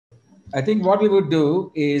I think what we would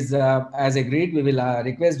do is, as agreed, we will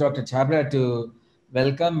request Dr. Chhabra to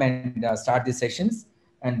welcome and start the sessions.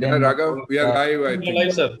 And Yeah, then, Raghav, we are live, I We are think.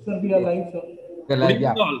 live, sir. Sir, we are live, sir. we're Good live, evening,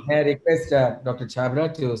 yeah. all. May I request Dr.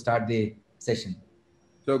 Chhabra to start the session?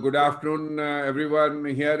 So good afternoon, everyone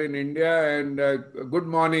here in India, and good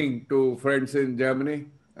morning to friends in Germany.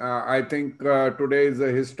 I think today is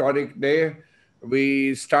a historic day.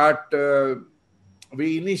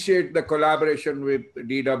 We initiate the collaboration with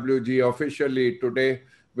DWG officially today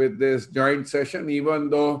with this joint session, even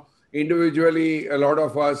though individually a lot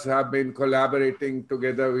of us have been collaborating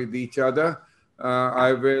together with each other.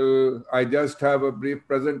 I just have a brief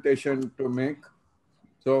presentation to make.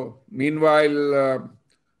 So meanwhile,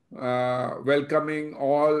 welcoming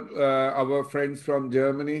all our friends from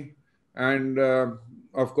Germany and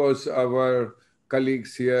of course our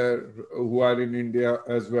colleagues here who are in India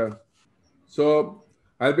as well. So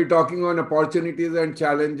I'll be talking on opportunities and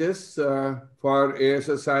challenges for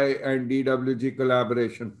ASSI and DWG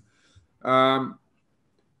collaboration. For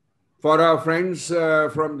our friends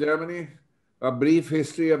from Germany, a brief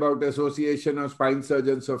history about Association of Spine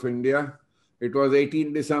Surgeons of India. It was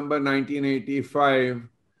 18 December 1985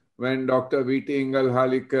 when Dr. V.T.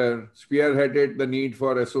 Ingelhalliker spearheaded the need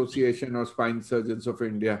for Association of Spine Surgeons of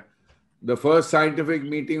India. The first scientific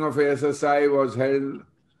meeting of ASSI was held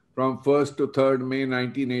from 1st to 3rd May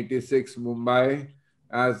 1986, Mumbai,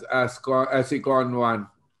 as ASSICON 1.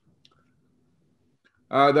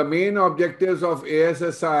 The main objectives of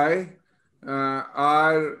ASSI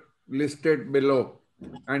are listed below.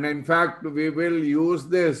 And in fact, we will use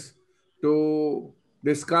this to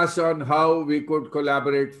discuss on how we could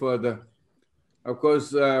collaborate further. Of course,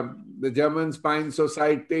 the German Spine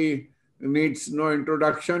Society needs no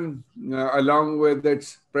introduction. Along with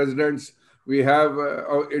its presidents, we have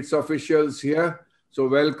its officials here. So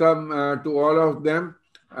welcome to all of them.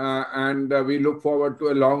 And we look forward to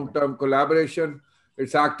a long-term collaboration.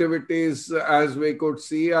 Its activities, as we could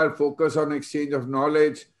see, are focused on exchange of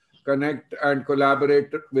knowledge, connect and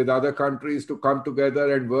collaborate with other countries to come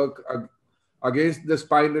together and work against the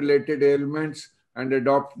spine-related ailments and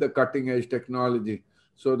adopt the cutting-edge technology.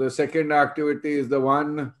 So the second activity is the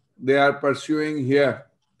one they are pursuing here.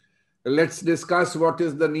 Let's discuss what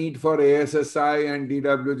is the need for ASSI and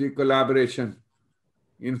DWG collaboration.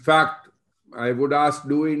 In fact, I would ask,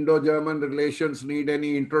 do Indo-German relations need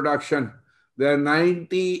any introduction? There are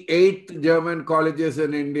 98 German colleges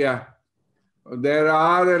in India. There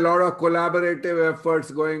are a lot of collaborative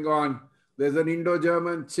efforts going on. There's an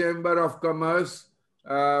Indo-German Chamber of Commerce.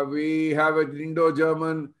 We have an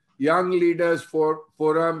Indo-German Young Leaders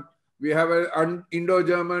Forum. We have an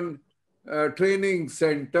Indo-German training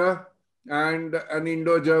center and an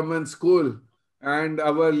Indo-German school. And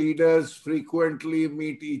our leaders frequently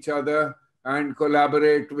meet each other and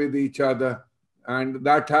collaborate with each other. And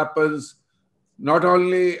that happens not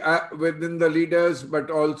only within the leaders, but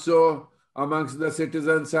also amongst the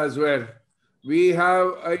citizens as well. We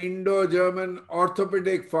have an Indo-German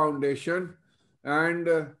Orthopedic Foundation and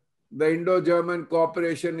the Indo-German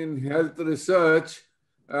Cooperation in Health Research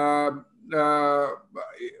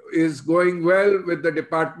is going well with the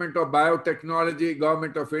Department of Biotechnology,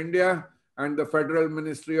 Government of India, and the Federal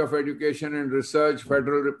Ministry of Education and Research,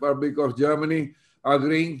 Federal Republic of Germany,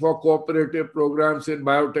 agreeing for cooperative programs in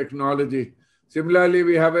biotechnology. Similarly,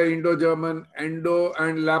 we have an Indo-German Endo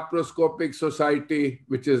and Laparoscopic Society,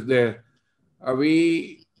 which is there.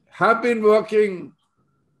 We have been working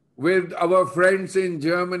with our friends in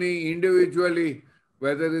Germany individually,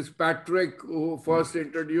 whether it's Patrick, who first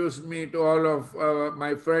introduced me to all of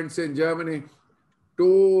my friends in Germany,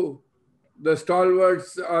 to the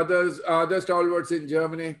stalwarts, other stalwarts in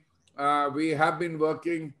Germany. We have been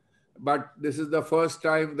working, but this is the first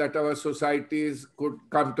time that our societies could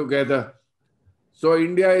come together. So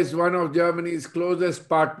India is one of Germany's closest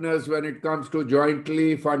partners when it comes to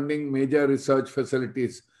jointly funding major research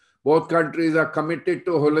facilities. Both countries are committed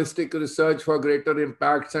to holistic research for greater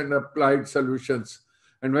impacts and applied solutions.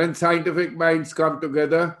 And when scientific minds come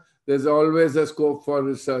together, there's always a scope for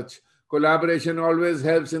research. Collaboration always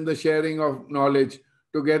helps in the sharing of knowledge.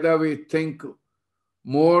 Together we think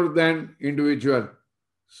more than individual.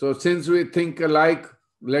 So since we think alike,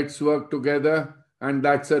 let's work together, and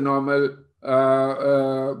that's a normal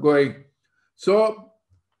going. So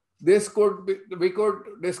this could be, we could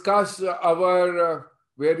discuss our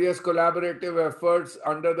various collaborative efforts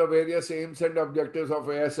under the various aims and objectives of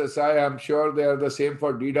ASSI. I'm sure they are the same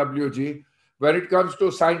for DWG. When it comes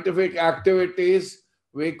to scientific activities,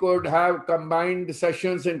 we could have combined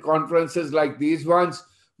sessions and conferences like these ones.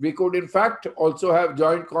 We could, in fact, also have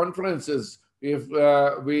joint conferences if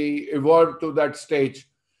we evolve to that stage.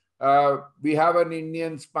 We have an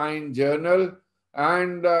Indian spine journal,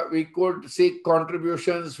 and we could seek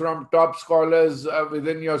contributions from top scholars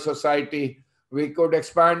within your society. We could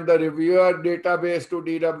expand the reviewer database to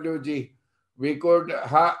DWG. We could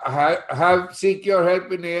seek your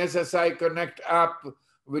help in ASSI Connect app,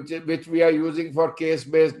 which we are using for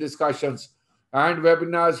case-based discussions, and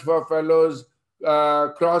webinars for fellows,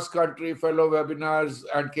 cross-country fellow webinars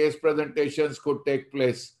and case presentations could take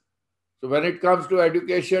place. So when it comes to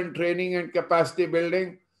education, training and capacity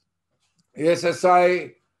building,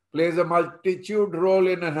 ASSI plays a multitude role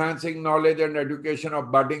in enhancing knowledge and education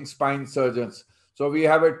of budding spine surgeons. So we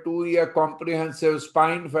have a 2-year comprehensive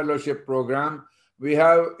spine fellowship program. We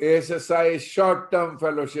have ASSI short-term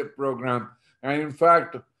fellowship program. And in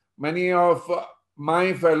fact, many of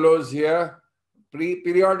my fellows here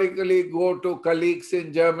periodically go to colleagues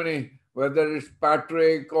in Germany, whether it's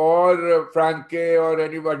Patrick or Franke or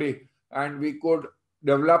anybody, and we could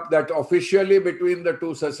develop that officially between the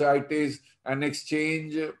two societies, an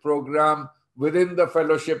exchange program within the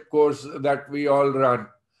fellowship course that we all run.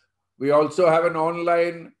 We also have an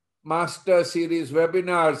online master series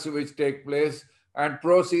webinars which take place, and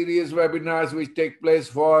pro series webinars which take place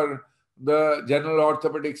for the general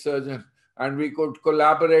orthopedic surgeon. And we could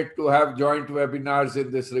collaborate to have joint webinars in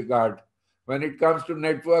this regard. When it comes to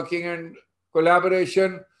networking and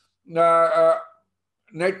collaboration,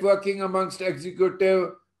 networking amongst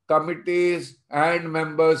executive committees and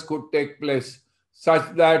members could take place,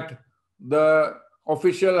 such that the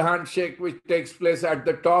official handshake which takes place at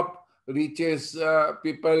the top reaches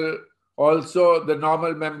people, also the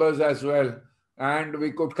normal members as well. And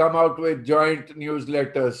we could come out with joint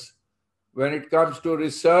newsletters. When it comes to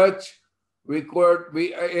research,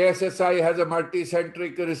 ASSI has a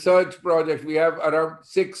multicentric research project. We have around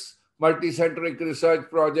 6 multicentric research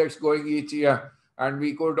projects going each year. And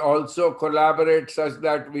we could also collaborate such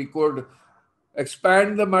that we could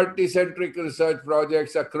expand the multicentric research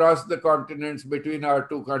projects across the continents between our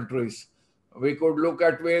two countries. We could look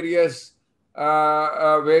at various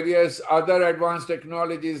other advanced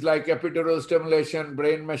technologies like epidural stimulation,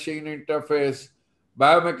 brain-machine interface,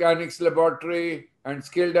 biomechanics laboratory, and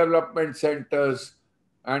skill development centers.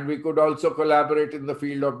 And we could also collaborate in the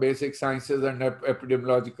field of basic sciences and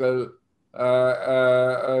epidemiological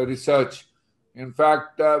research. In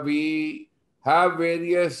fact, we have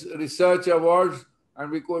various research awards,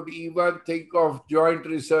 and we could even think of joint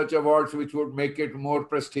research awards which would make it more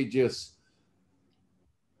prestigious.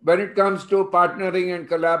 When it comes to partnering and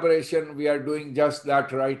collaboration, we are doing just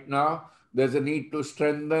that right now. There's a need to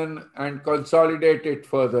strengthen and consolidate it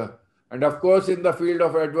further. And of course, in the field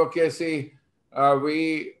of advocacy,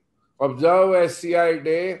 we observe SCI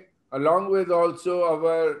Day along with also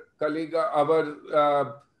our colleague,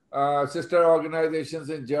 our sister organizations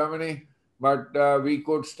in Germany, but we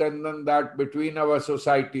could strengthen that between our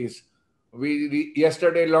societies. We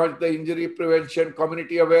yesterday launched the Injury Prevention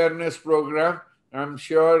Community Awareness Program. I'm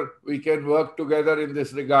sure we can work together in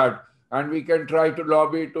this regard, and we can try to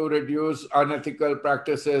lobby to reduce unethical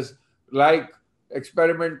practices like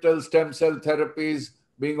experimental stem cell therapies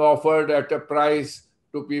being offered at a price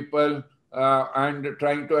to people and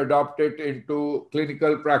trying to adopt it into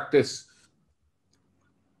clinical practice.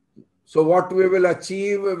 So what we will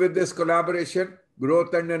achieve with this collaboration: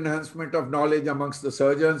 growth and enhancement of knowledge amongst the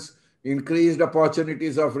surgeons, increased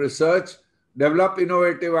opportunities of research, develop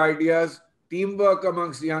innovative ideas, teamwork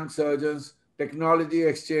amongst young surgeons, technology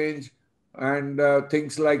exchange, and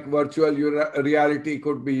things like virtual reality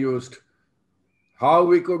could be used. How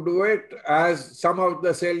we could do it? As some of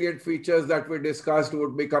the salient features that we discussed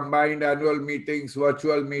would be combined annual meetings,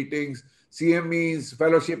 virtual meetings, CMEs,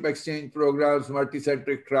 fellowship exchange programs,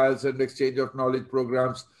 multicentric trials, and exchange of knowledge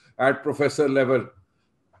programs at professor level.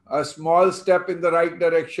 A small step in the right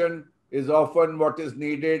direction is often what is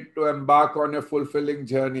needed to embark on a fulfilling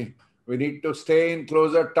journey. We need to stay in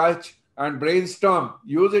closer touch and brainstorm.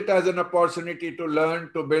 Use it as an opportunity to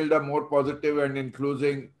learn, to build a more positive and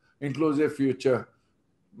inclusive future.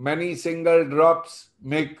 Many single drops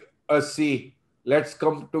make a sea. Let's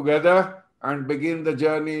come together and begin the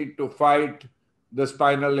journey to fight the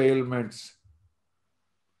spinal ailments,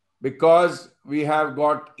 because we have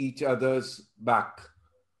got each other's back.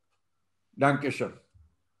 Dankeschön.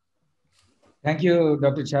 Thank you,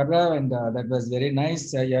 Dr. Chhabra, and that was very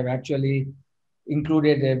nice. You have actually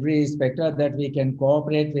included every spectra that we can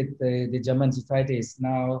cooperate with the German societies.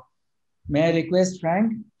 Now, may I request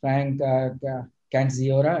Frank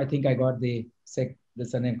Kandziora, I think I got the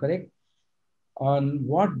surname correct, on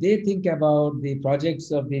what they think about the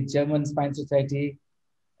projects of the German Spine Society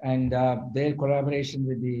and their collaboration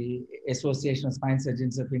with the Association of Spine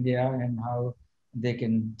Surgeons of India, and how they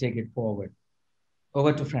can take it forward.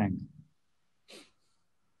 Over to Frank.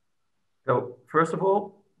 So first of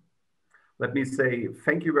all, let me say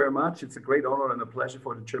thank you very much. It's a great honor and a pleasure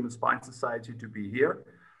for the German Spine Society to be here.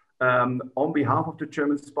 On behalf of the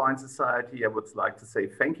German Spine Society, I would like to say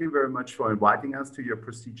thank you very much for inviting us to your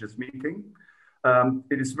prestigious meeting.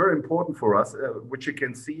 It is very important for us, which you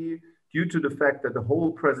can see due to the fact that the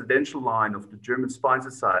whole presidential line of the German Spine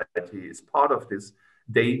Society is part of this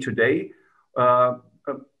day today.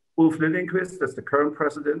 Ulf Liljenqvist as the current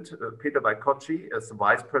president, Peter Vajkoczy as the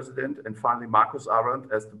vice president, and finally Markus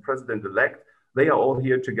Arand as the president-elect. They are all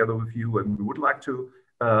here together with you, and we would like to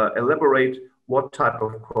elaborate what type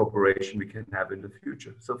of cooperation we can have in the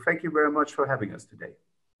future. So thank you very much for having us today.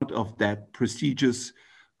 Of that prestigious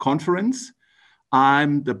conference,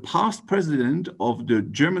 I'm the past president of the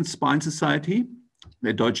German Spine Society,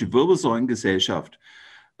 der Deutsche Wirbelsäulengesellschaft.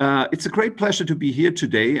 It's a great pleasure to be here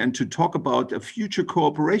today and to talk about a future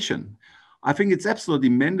cooperation. I think it's absolutely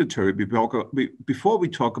mandatory before we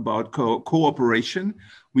talk about cooperation,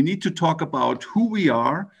 we need to talk about who we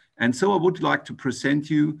are. And so I would like to present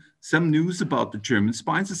you some news about the German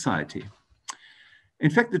Spine Society.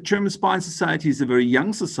 In fact, the German Spine Society is a very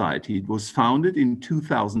young society. It was founded in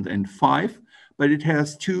 2005, but it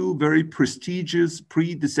has two very prestigious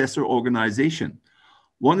predecessor organizations.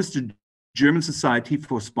 One is the German Society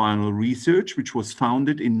for Spinal Research, which was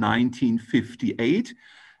founded in 1958.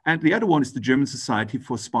 And the other one is the German Society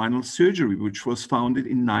for Spinal Surgery, which was founded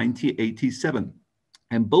in 1987.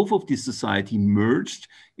 And both of these societies merged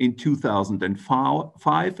in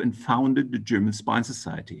 2005 and founded the German Spine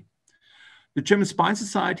Society. The German Spine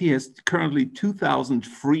Society has currently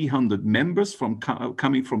 2,300 members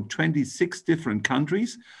coming from 26 different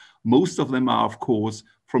countries. Most of them are, of course,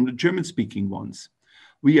 from the German-speaking ones.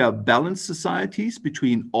 We are balanced societies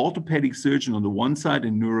between orthopedic surgeons on the one side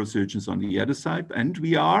and neurosurgeons on the other side, and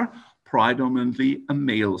we are predominantly a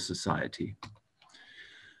male society.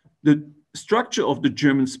 The structure of the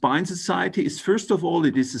German Spine Society is, first of all,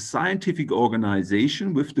 it is a scientific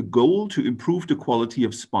organization with the goal to improve the quality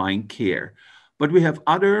of spine care. But we have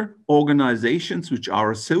other organizations which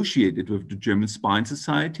are associated with the German Spine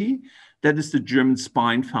Society. That is the German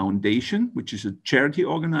Spine Foundation, which is a charity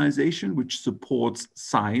organization which supports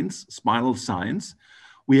science, spinal science.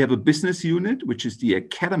 We have a business unit, which is the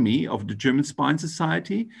Academy of the German Spine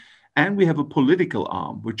Society. And we have a political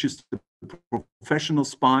arm, which is the Professional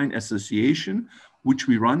Spine Association, which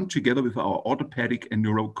we run together with our orthopedic and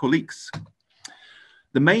neuro colleagues.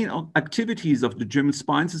 The main activities of the German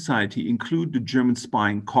Spine Society include the German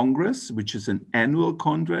Spine Congress, which is an annual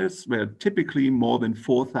congress where typically more than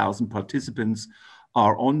 4,000 participants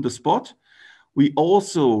are on the spot. We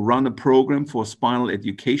also run a program for spinal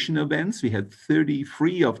education events. We had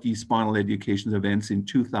 33 of these spinal education events in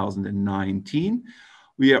 2019.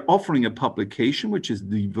 We are offering a publication, which is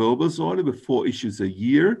the Wirbelsäule, with 4 issues a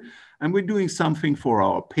year. And we're doing something for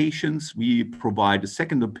our patients. We provide a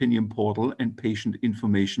second opinion portal and patient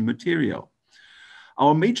information material.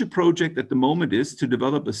 Our major project at the moment is to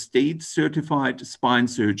develop a state-certified spine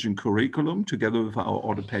surgeon curriculum together with our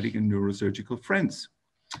orthopedic and neurosurgical friends.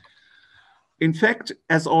 In fact,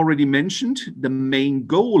 as already mentioned, the main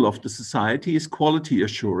goal of the society is quality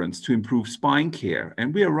assurance to improve spine care.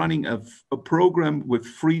 And we are running a program with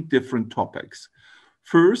 3 different topics.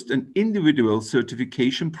 First, an individual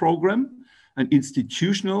certification program, an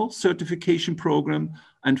institutional certification program,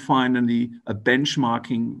 and finally, a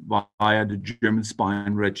benchmarking via the German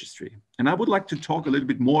Spine Registry. And I would like to talk a little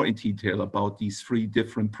bit more in detail about these 3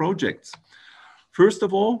 different projects. First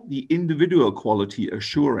of all, the individual quality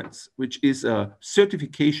assurance, which is a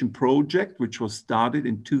certification project which was started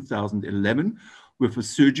in 2011 with a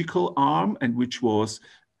surgical arm and which was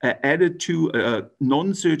added to a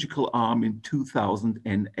non-surgical arm in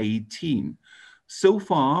 2018. So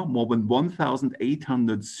far, more than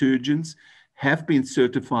 1,800 surgeons have been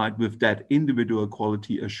certified with that individual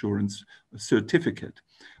quality assurance certificate,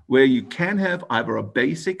 where you can have either a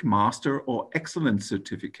basic, master, or excellence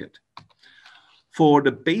certificate. For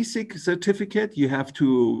the basic certificate, you have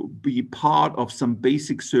to be part of some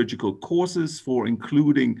basic surgical courses for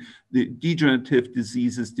including the degenerative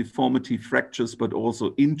diseases, deformity, fractures, but also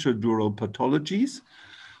intradural pathologies.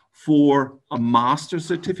 For a master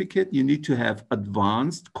certificate, you need to have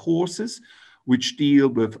advanced courses which deal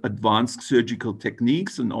with advanced surgical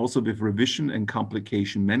techniques and also with revision and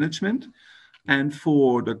complication management. And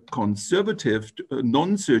for the conservative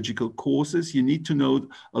non-surgical courses, you need to know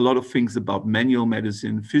a lot of things about manual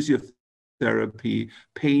medicine, physiotherapy,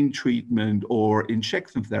 pain treatment, or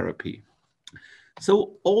injection therapy.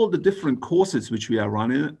 So all the different courses which we are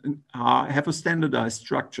running have a standardized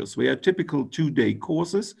structure. So they are typical 2-day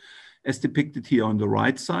courses, as depicted here on the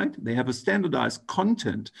right side. They have a standardized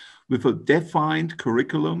content with a defined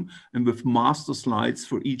curriculum and with master slides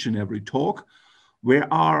for each and every talk. Where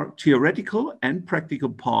are theoretical and practical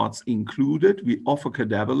parts included, we offer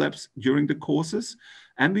cadaver labs during the courses,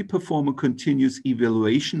 and we perform a continuous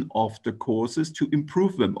evaluation of the courses to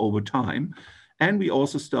improve them over time. And we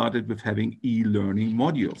also started with having e-learning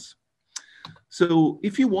modules. So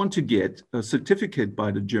if you want to get a certificate by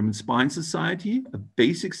the German Spine Society, a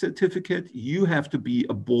basic certificate, you have to be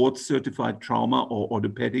a board certified trauma or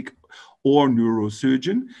orthopedic or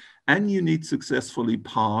neurosurgeon, and you need successfully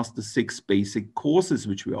pass the 6 basic courses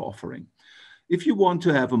which we are offering. If you want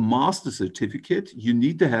to have a master certificate, you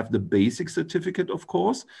need to have the basic certificate, of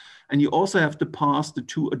course, and you also have to pass the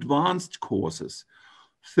 2 advanced courses.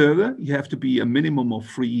 Further, you have to be a minimum of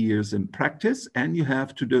 3 years in practice, and you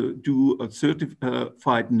have to do a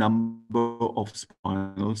certified number of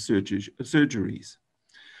spinal surgeries.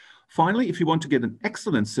 Finally, if you want to get an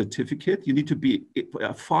excellent certificate, you need to be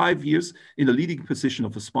 5 years in a leading position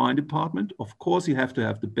of a spine department. Of course, you have to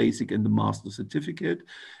have the basic and the master certificate,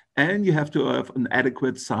 and you have to have an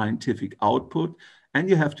adequate scientific output, and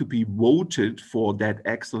you have to be voted for that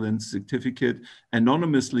excellent certificate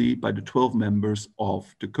anonymously by the 12 members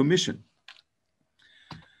of the commission.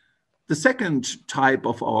 The second type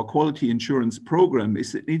of our quality assurance program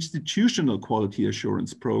is an institutional quality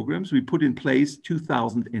assurance programs we put in place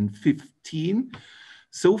 2015.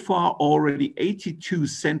 So far, already 82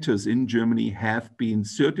 centers in Germany have been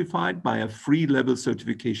certified by a 3-level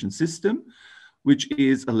certification system, which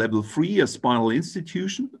is a level 3, a spinal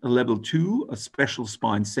institution, a level 2, a special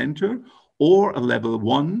spine center, or a level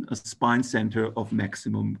 1, a spine center of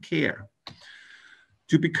maximum care.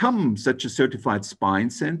 To become such a certified spine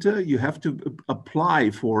center, you have to apply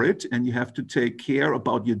for it, and you have to take care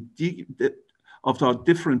about our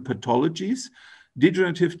different pathologies,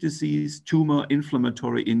 degenerative disease, tumor,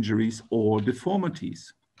 inflammatory injuries, or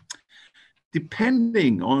deformities.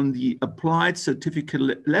 Depending on the applied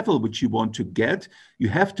certificate level which you want to get, you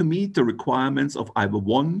have to meet the requirements of either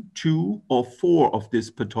 1, 2, or 4 of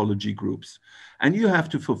these pathology groups. And you have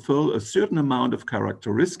to fulfill a certain amount of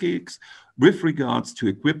characteristics with regards to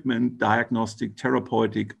equipment, diagnostic,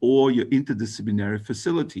 therapeutic, or your interdisciplinary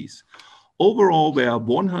facilities. Overall, there are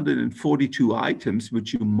 142 items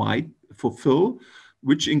which you might fulfill,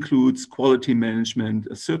 which includes quality management,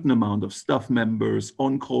 a certain amount of staff members,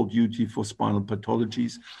 on-call duty for spinal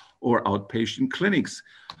pathologies or outpatient clinics,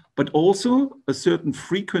 but also a certain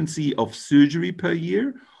frequency of surgery per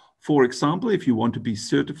year. For example, if you want to be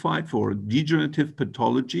certified for a degenerative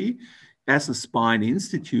pathology as a spine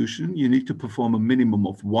institution, you need to perform a minimum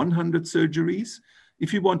of 100 surgeries.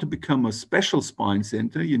 If you want to become a special spine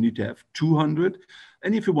center, you need to have 200.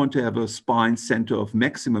 And if you want to have a spine center of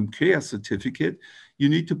maximum care certificate, you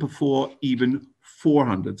need to perform even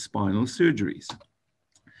 400 spinal surgeries.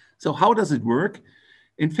 So how does it work?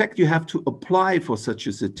 In fact, you have to apply for such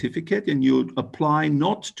a certificate, and you apply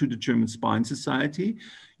not to the German Spine Society.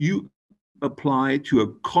 You apply to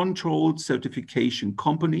a controlled certification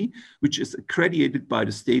company, which is accredited by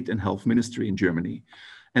the State and Health Ministry in Germany.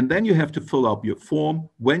 And then you have to fill up your form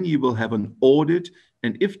when you will have an audit,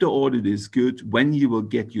 and if the audit is good, when you will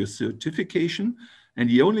get your certification. And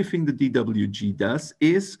the only thing the DWG does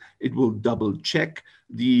is it will double check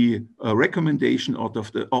the recommendation of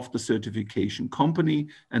the certification company,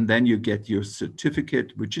 and then you get your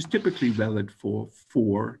certificate, which is typically valid for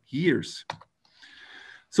 4 years.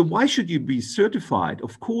 So why should you be certified?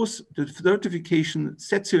 Of course, the certification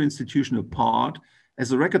sets your institution apart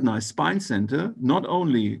as a recognized spine center, not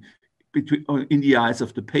only in the eyes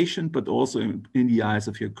of the patient, but also in the eyes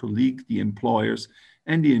of your colleague, the employers,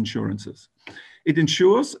 and the insurances. It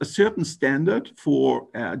ensures a certain standard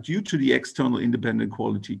due to the external independent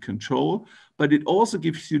quality control, but it also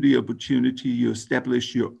gives you the opportunity to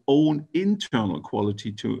establish your own internal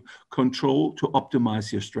quality control to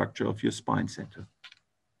optimize your structure of your spine center.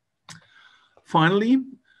 Finally,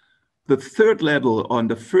 the third level on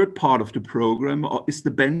the third part of the program is the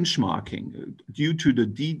benchmarking due to the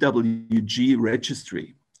DWG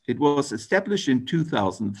registry. It was established in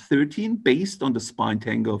 2013 based on the spine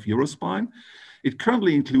tango of Eurospine. It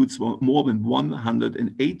currently includes more than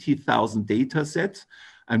 180,000 data sets,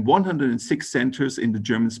 and 106 centers in the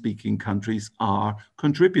German-speaking countries are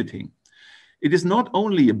contributing. It is not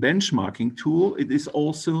only a benchmarking tool, it is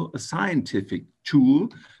also a scientific tool,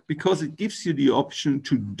 because it gives you the option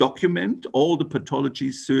to document all the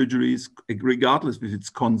pathologies, surgeries, regardless if it's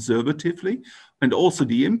conservatively, and also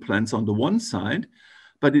the implants on the one side.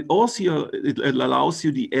 but it also it allows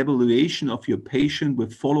you the evaluation of your patient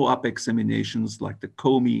with follow-up examinations like the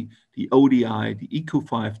COMI, the ODI, the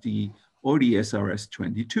ECO5D, or the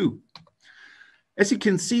SRS-22. As you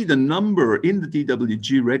can see, the number in the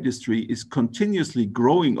DWG registry is continuously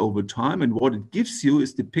growing over time, and what it gives you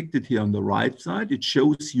is depicted here on the right side. It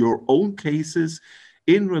shows your own cases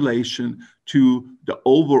in relation to the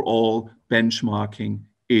overall benchmarking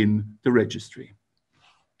in the registry.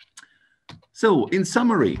 So, in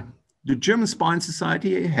summary, the German Spine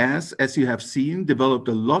Society has, as you have seen, developed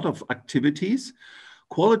a lot of activities.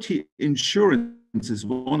 Quality insurance is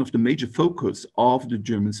one of the major focus of the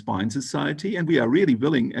German Spine Society, and we are really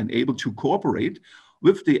willing and able to cooperate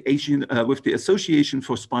with the Association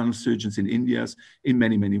for Spinal Surgeons in India in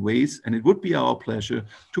many, many ways, and it would be our pleasure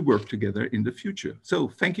to work together in the future. So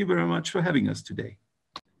thank you very much for having us today.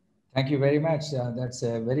 Thank you very much. That's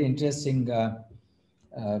a very interesting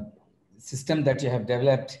system that you have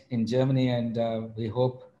developed in Germany, and we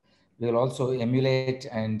hope we will also emulate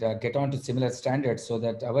and get on to similar standards so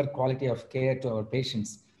that our quality of care to our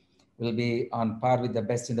patients will be on par with the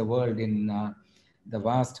best in the world in the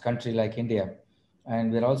vast country like India.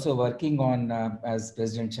 And we're also working on, as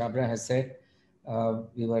President Chhabra has said,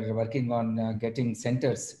 we were working on getting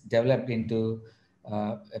centers developed into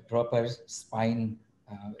a proper spine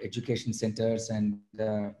education centers and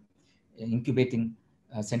incubating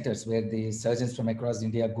centers where the surgeons from across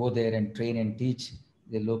India go there and train and teach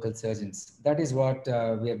the local surgeons. That is what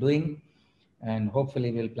we are doing, and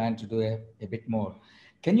hopefully we'll plan to do a bit more.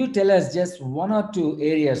 Can you tell us just one or two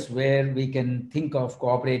areas where we can think of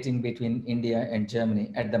cooperating between India and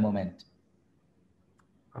Germany at the moment?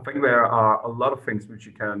 I think there are a lot of things which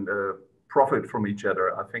you can profit from each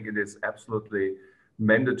other. I think it is absolutely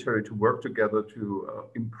mandatory to work together to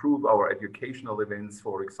improve our educational events,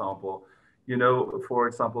 for example. You know, for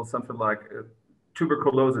example, something like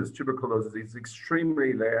tuberculosis. Tuberculosis is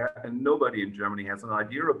extremely rare, and nobody in Germany has an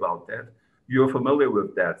idea about that. You're familiar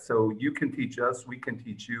with that, so you can teach us, we can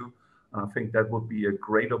teach you. I think that would be a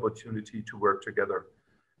great opportunity to work together.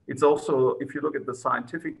 It's also, if you look at the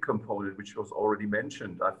scientific component, which was already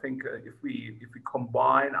mentioned, I think if we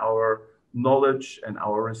combine our knowledge and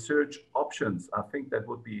our research options, I think that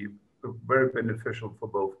would be very beneficial for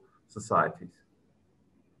both societies.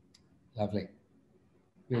 Lovely.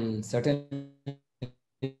 We'll certainly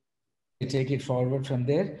take it forward from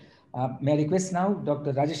there. May I request now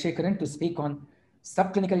Dr. Rajasekaran to speak on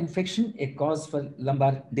subclinical infection, a cause for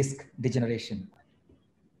lumbar disc degeneration.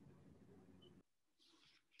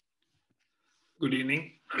 Good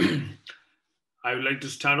evening. I would like to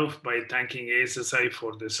start off by thanking ASSI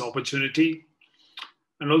for this opportunity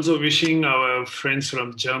and also wishing our friends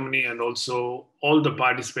from Germany and also all the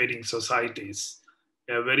participating societies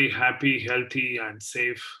a very happy, healthy, and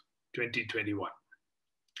safe 2021.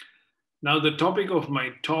 Now, the topic of my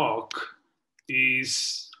talk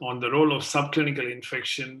is on the role of subclinical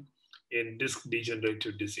infection in disc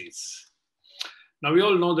degenerative disease. Now, we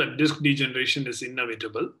all know that disc degeneration is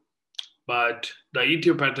inevitable, but the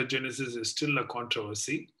etiopathogenesis is still a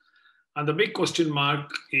controversy. And the big question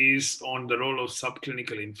mark is on the role of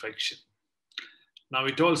subclinical infection. Now,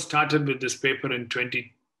 it all started with this paper in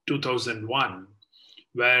 2001,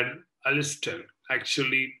 where Alistair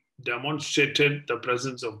actually demonstrated the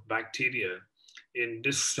presence of bacteria in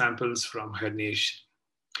disc samples from herniation.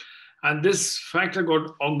 And this factor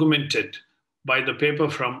got augmented by the paper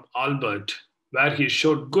from Albert, where he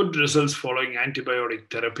showed good results following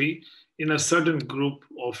antibiotic therapy in a certain group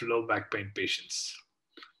of low back pain patients.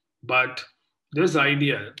 But this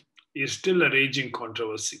idea is still a raging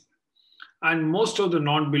controversy. And most of the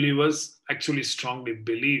non-believers actually strongly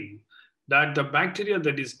believe that the bacteria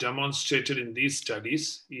that is demonstrated in these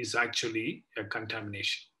studies is actually a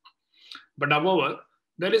contamination. But however,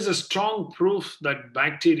 there is a strong proof that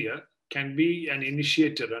bacteria can be an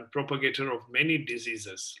initiator and propagator of many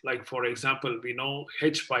diseases. Like, for example, we know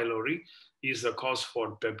H. pylori is the cause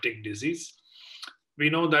for peptic disease. We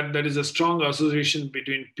know that there is a strong association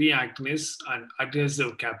between P. acnes and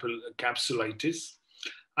adhesive capsulitis.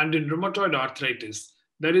 And in rheumatoid arthritis,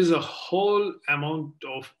 there is a whole amount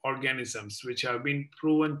of organisms which have been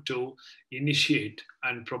proven to initiate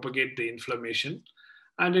and propagate the inflammation.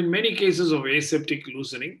 And in many cases of aseptic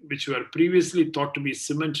loosening, which were previously thought to be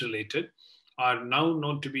cement related, are now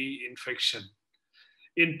known to be infection.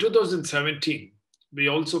 In 2017, we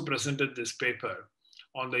also presented this paper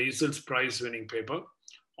on the Easels Prize winning paper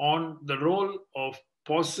on the role of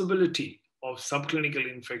possibility of subclinical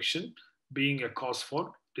infection being a cause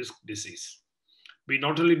for disc disease. We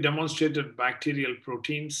not only demonstrated bacterial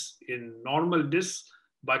proteins in normal discs,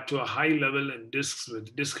 but to a high level in discs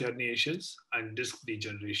with disc herniations and disc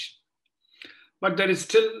degeneration. But there is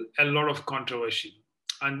still a lot of controversy,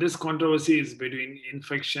 and this controversy is between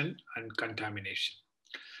infection and contamination.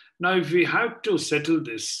 Now, if we have to settle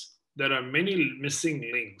this, there are many missing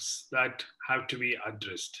links that have to be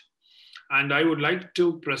addressed. And I would like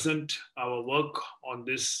to present our work on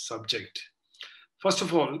this subject. First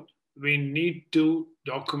of all, we need to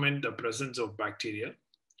document the presence of bacteria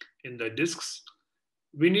in the discs.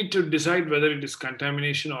 We need to decide whether it is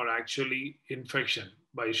contamination or actually infection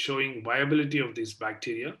by showing viability of these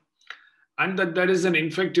bacteria, and that there is an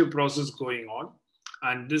infective process going on,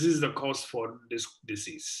 and this is the cause for disc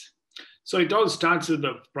disease. So it all starts with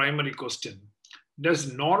the primary question: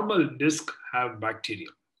 does normal disc have bacteria?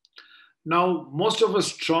 Now, most of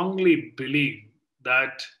us strongly believe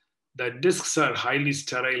that the discs are highly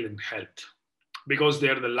sterile in health because they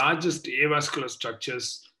are the largest avascular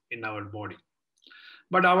structures in our body.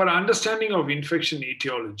 But our understanding of infection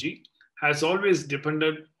etiology has always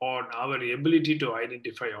depended on our ability to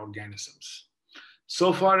identify organisms.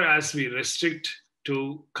 So far as we restrict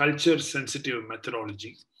to culture-sensitive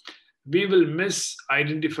methodology, we will miss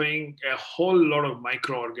identifying a whole lot of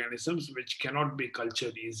microorganisms which cannot be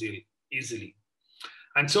cultured easily.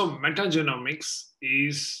 And so metagenomics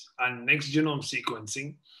and next genome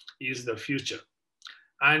sequencing is the future.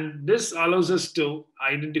 And this allows us to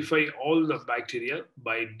identify all the bacteria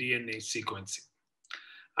by DNA sequencing.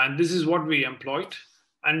 And this is what we employed.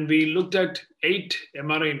 And we looked at 8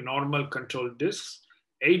 MRI normal controlled discs,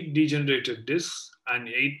 8 degenerated discs, and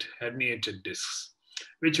 8 herniated discs,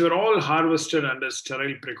 which were all harvested under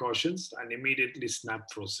sterile precautions and immediately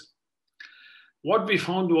snap frozen. What we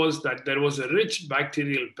found was that there was a rich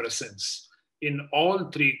bacterial presence in all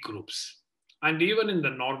 3 groups, and even in the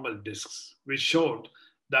normal discs, which showed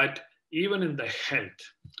that even in the health,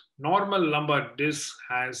 normal lumbar disc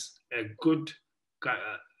has a good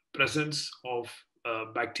presence of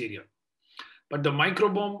bacteria. But the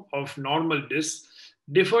microbiome of normal discs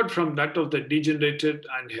differed from that of the degenerated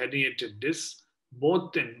and herniated discs,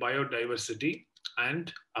 both in biodiversity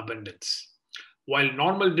and abundance. While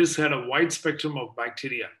normal discs had a wide spectrum of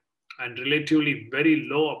bacteria and relatively very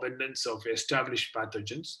low abundance of established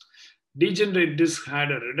pathogens, degenerate discs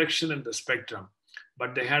had a reduction in the spectrum,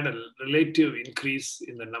 but they had a relative increase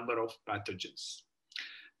in the number of pathogens.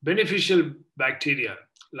 Beneficial bacteria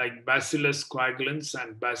like Bacillus coagulans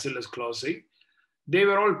and Bacillus clausii, they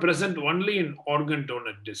were all present only in organ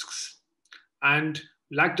donor discs. And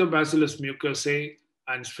Lactobacillus mucosae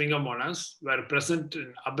and Sphingomonas were present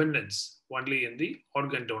in abundance only in the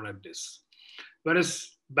organ donor discs. Whereas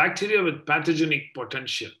bacteria with pathogenic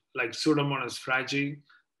potential like Pseudomonas fragile,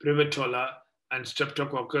 Privatola, and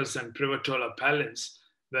Streptococcus and Privatola pallens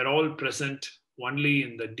were all present only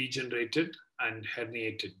in the degenerated and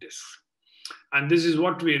herniated discs. And this is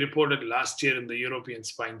what we reported last year in the European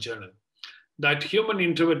Spine Journal, that human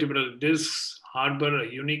intervertebral discs harbor a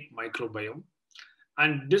unique microbiome,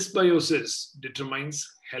 and dysbiosis determines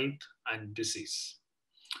health and disease.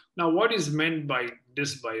 Now, what is meant by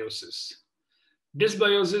dysbiosis?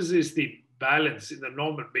 Dysbiosis is the balance in the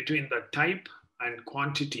normal between the type and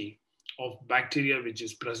quantity of bacteria which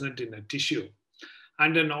is present in a tissue,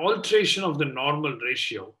 and an alteration of the normal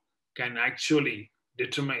ratio can actually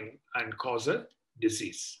determine and cause a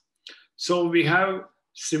disease. So we have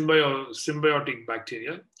symbiotic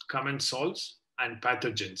bacteria, commensals, and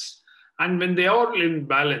pathogens. And when they are in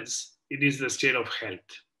balance, it is the state of health.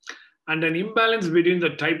 And an imbalance between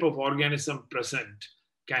the type of organism present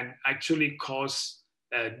can actually cause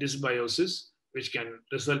a dysbiosis, which can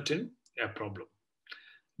result in a problem.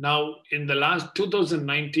 Now, in the last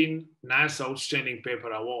 2019 NAS Outstanding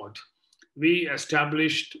Paper Award, we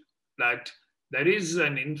established that there is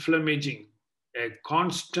an inflammaging, a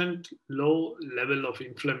constant low level of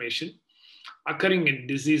inflammation occurring in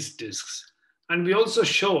diseased discs. And we also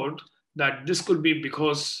showed that this could be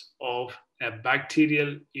because of a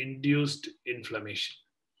bacterial induced inflammation.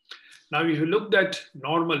 Now, if you looked at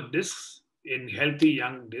normal discs in healthy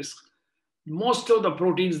young discs, most of the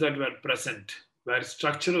proteins that were present were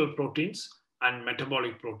structural proteins and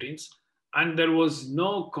metabolic proteins, and there was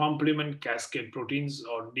no complement cascade proteins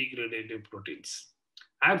or degradative proteins.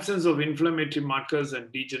 Absence of inflammatory markers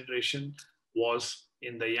and degeneration was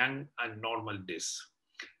in the young and normal discs.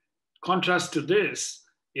 Contrast to this,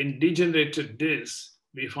 in degenerated discs,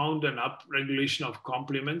 we found an upregulation of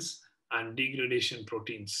complements and degradation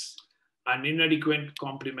proteins and inadequate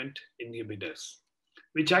complement inhibitors,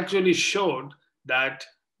 which actually showed that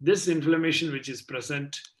this inflammation which is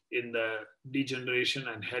present in the degeneration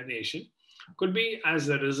and herniation could be as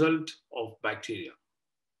a result of bacteria.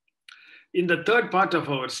 In the third part of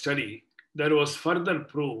our study, there was further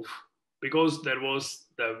proof because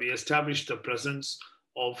we established the presence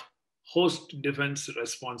of host defense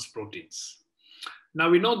response proteins. Now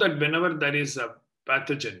we know that whenever there is a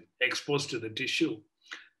pathogen exposed to the tissue,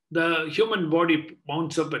 the human body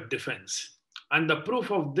mounts up a defense. And the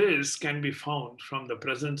proof of this can be found from the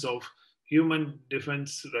presence of human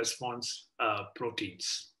defense response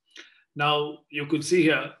proteins. Now you could see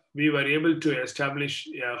here, we were able to establish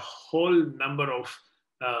a whole number of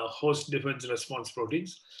host defense response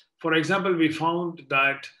proteins. For example, we found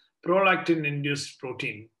that prolactin-induced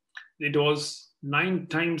protein, it was 9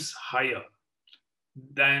 times higher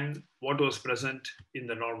than what was present in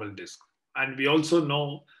the normal disc. And we also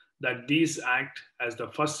know that these act as the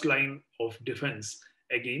first line of defense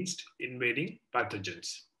against invading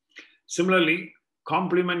pathogens. Similarly,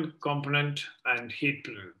 complement component and heat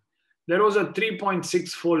prevent. There was a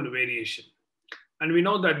 3.6-fold variation. And we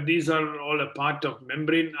know that these are all a part of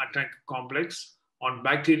membrane attack complex on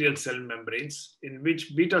bacterial cell membranes, in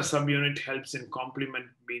which beta subunit helps in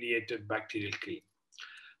complement-mediated bacterial killing.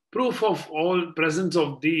 Proof of all presence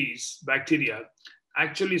of these bacteria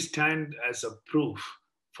actually stand as a proof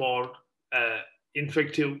for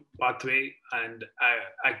infective pathway and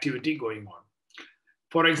activity going on.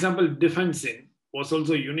 For example, defensin was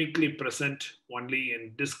also uniquely present only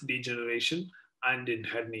in disc degeneration and in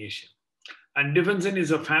herniation. And defensin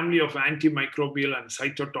is a family of antimicrobial and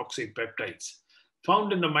cytotoxic peptides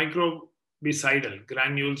found in the microbicidal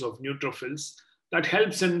granules of neutrophils that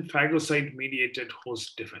helps in phagocyte-mediated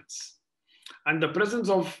host defense. And the presence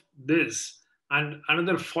of this and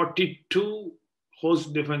another 42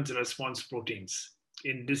 host defense response proteins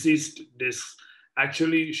in diseased discs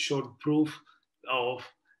actually showed proof of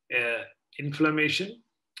inflammation,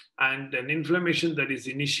 and an inflammation that is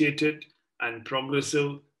initiated and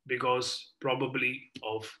progressive because probably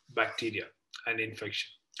of bacteria and infection.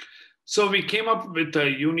 So we came up with a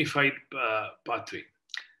unified pathway.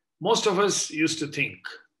 Most of us used to think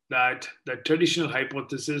that the traditional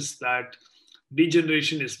hypothesis that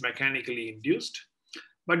degeneration is mechanically induced,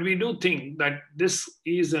 but we do think that this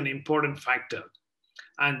is an important factor,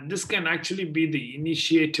 and this can actually be the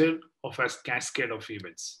initiator of a cascade of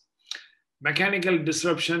events. Mechanical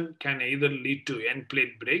disruption can either lead to end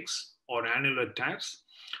plate breaks or annular tears,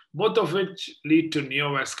 both of which lead to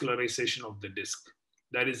neovascularization of the disc.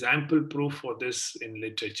 There is ample proof for this in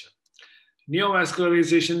literature.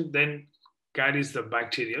 Neovascularization then carries the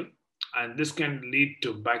bacterial, and this can lead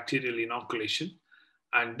to bacterial inoculation,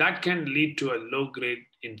 and that can lead to a low-grade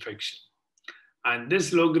infection. And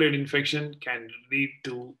this low-grade infection can lead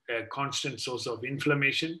to a constant source of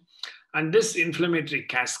inflammation, and this inflammatory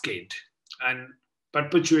cascade and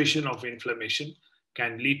perpetuation of inflammation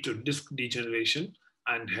can lead to disc degeneration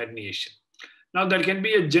and herniation. Now, there can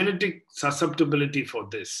be a genetic susceptibility for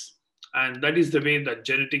this, and that is the way that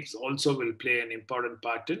genetics also will play an important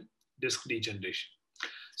part in disc degeneration.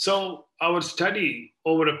 So our study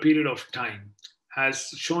over a period of time has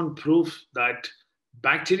shown proof that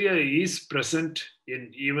bacteria is present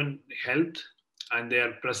in even health, and they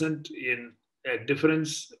are present in a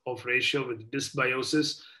difference of ratio with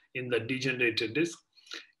dysbiosis in the degenerated disc.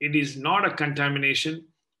 It is not a contamination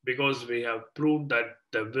because we have proved that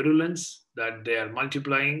the virulence, that they are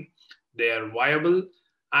multiplying, they are viable,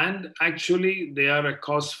 and actually they are a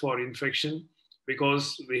cause for infection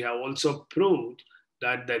because we have also proved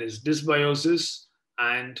that there is dysbiosis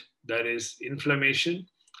and there is inflammation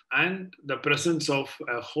and the presence of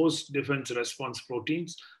a host defense response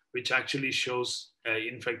proteins, which actually shows an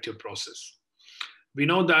infective process. We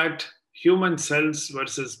know that human cells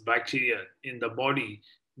versus bacteria in the body,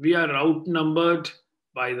 we are outnumbered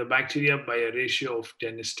by the bacteria by a ratio of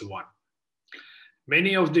 10:1.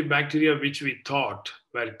 Many of the bacteria which we thought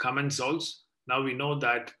were commensals, now we know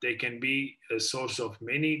that they can be a source of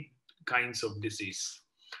many kinds of disease.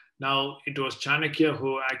 Now, it was Chanakya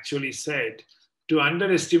who actually said to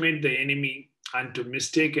underestimate the enemy and to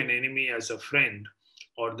mistake an enemy as a friend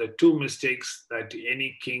are the two mistakes that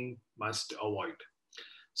any king must avoid.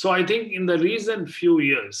 So I think in the recent few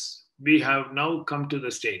years, we have now come to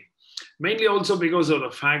the state, mainly also because of the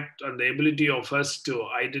fact and the ability of us to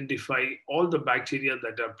identify all the bacteria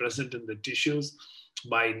that are present in the tissues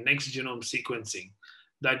by next genome sequencing,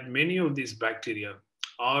 that many of these bacteria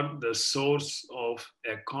are the source of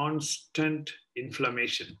a constant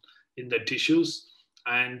inflammation in the tissues.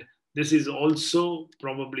 And this is also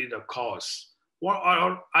probably the cause,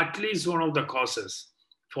 or at least one of the causes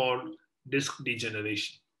for disc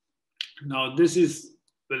degeneration. Now, this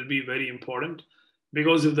will be very important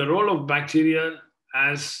because if the role of bacteria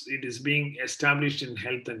as it is being established in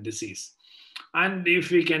health and disease, And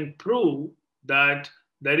if we can prove that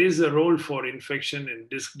there is a role for infection in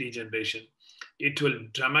disc degeneration, it will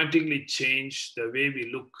dramatically change the way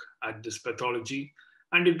we look at this pathology.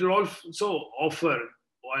 And it will also offer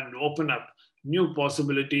and open up new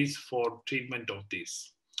possibilities for treatment of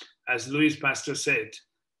these. As Louis Pasteur said,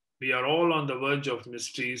 we are all on the verge of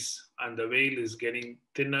mysteries, and the veil is getting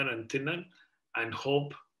thinner and thinner, and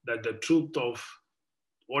hope that the truth of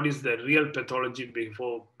what is the real pathology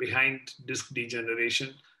behind disc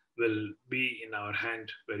degeneration will be in our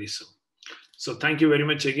hand very soon. So thank you very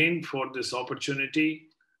much again for this opportunity,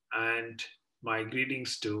 and my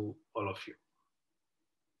greetings to all of you.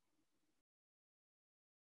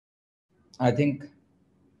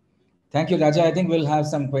 Thank you, Raja. I think we'll have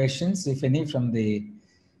some questions, if any, from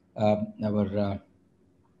our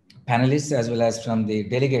panelists as well as from the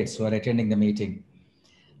delegates who are attending the meeting.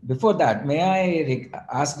 Before that, may I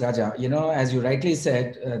ask Raja, as you rightly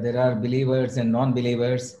said, there are believers and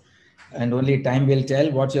non-believers, and only time will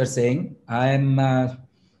tell what you're saying. I'm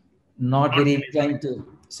not very inclined to,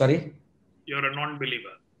 sorry? You're a non-believer.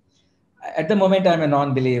 At the moment, I'm a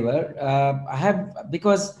non-believer.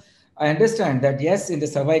 Because I understand that, yes, in the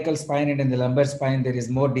cervical spine and in the lumbar spine, there is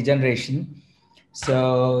more degeneration.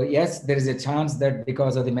 So yes, there is a chance that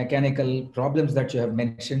because of the mechanical problems that you have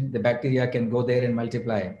mentioned, the bacteria can go there and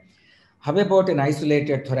multiply. How about an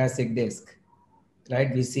isolated thoracic disc,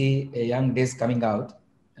 right? We see a young disc coming out,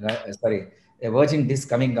 a virgin disc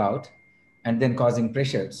coming out and then causing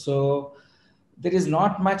pressure. So there is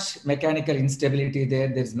not much mechanical instability there.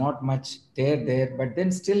 There's not much tear there, but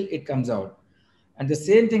then still it comes out. And the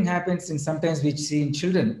same thing happens in sometimes we see in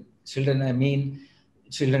children. Children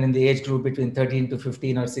in the age group between 13 to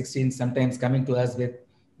 15 or 16, sometimes coming to us with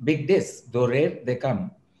big discs, though rare, they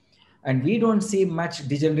come. And we don't see much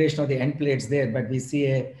degeneration of the end plates there, but we see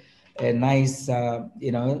a nice,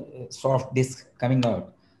 soft disc coming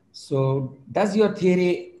out. So does your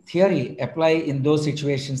theory apply in those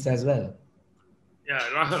situations as well? Yeah,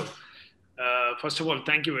 Rahul, first of all,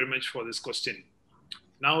 thank you very much for this question.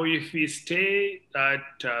 Now, if we say that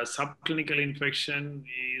subclinical infection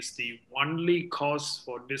is the only cause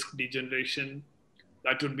for disc degeneration,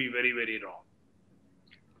 that would be very, very wrong.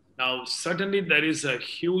 Now, certainly there is a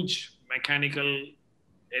huge mechanical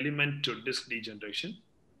element to disc degeneration,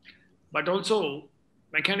 but also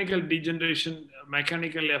mechanical degeneration,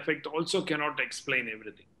 mechanical effect also cannot explain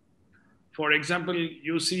everything. For example,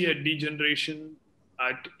 you see a degeneration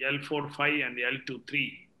at L4-5 and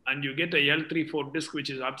L2-3, and you get a L3-4 disc, which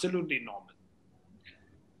is absolutely normal.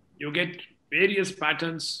 You get various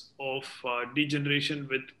patterns of degeneration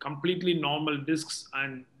with completely normal discs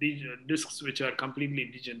and discs which are completely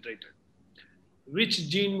degenerated. Which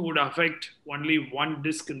gene would affect only one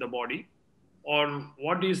disc in the body, or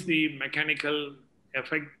what is the mechanical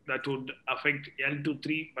effect that would affect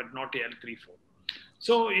L2-3 but not L3-4?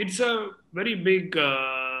 So it's a very big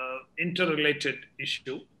interrelated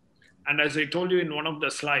issue. And as I told you in one of the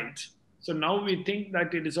slides, so now we think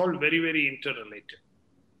that it is all very, very interrelated.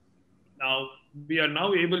 Now, we are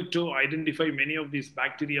now able to identify many of these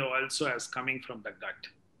bacteria also as coming from the gut.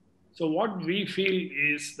 So what we feel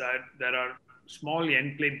is that there are small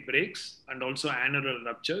end plate breaks and also annular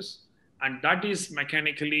ruptures, and that is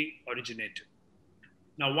mechanically originated.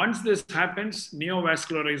 Now, once this happens,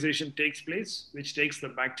 neovascularization takes place, which takes the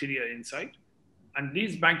bacteria inside. And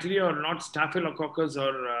these bacteria are not Staphylococcus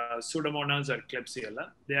or Pseudomonas or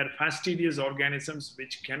Klebsiella. They are fastidious organisms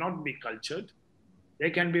which cannot be cultured. They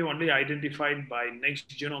can be only identified by next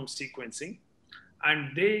genome sequencing.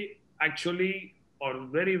 And they actually are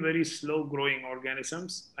very, very slow growing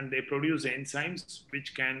organisms, and they produce enzymes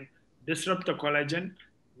which can disrupt the collagen,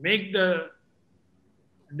 make the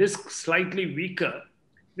disc slightly weaker,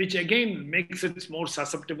 which again makes it more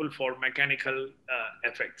susceptible for mechanical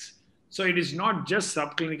effects. So it is not just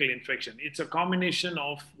subclinical infection. It's a combination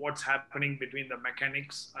of what's happening between the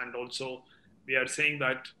mechanics, and also we are saying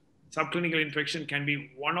that subclinical infection can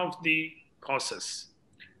be one of the causes.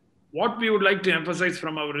 What we would like to emphasize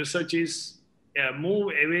from our research is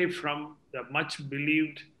move away from the much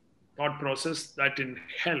believed thought process that in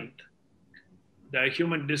health, the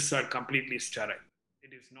human discs are completely sterile.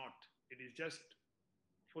 It is not. It is just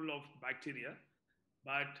full of bacteria,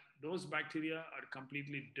 but those bacteria are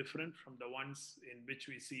completely different from the ones in which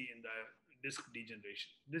we see in the disc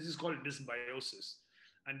degeneration. This is called dysbiosis.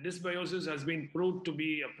 And dysbiosis has been proved to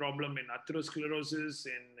be a problem in atherosclerosis,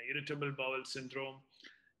 in irritable bowel syndrome,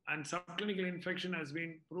 and subclinical infection has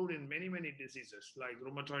been proved in many, many diseases like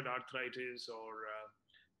rheumatoid arthritis or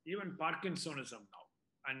even Parkinsonism now,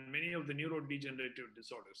 and many of the neurodegenerative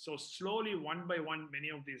disorders. So slowly, one by one, many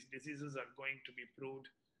of these diseases are going to be proved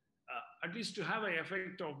at least to have an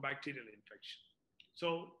effect of bacterial infection.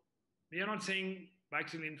 So we are not saying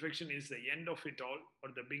bacterial infection is the end of it all or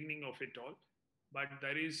the beginning of it all, but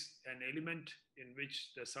there is an element in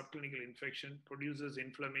which the subclinical infection produces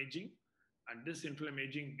inflammaging, and this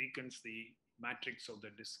inflammaging weakens the matrix of the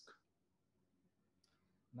disc.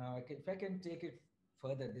 Now, if I can take it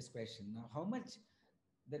further, this question, now how much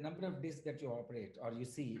the number of discs that you operate or you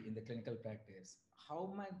see in the clinical practice,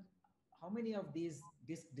 how many of these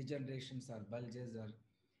disc degenerations or bulges or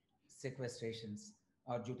sequestrations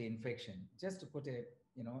are due to infection? Just to put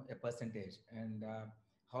a percentage, and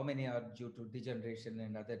how many are due to degeneration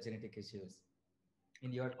and other genetic issues?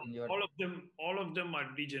 All of them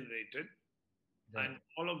are degenerated, right, and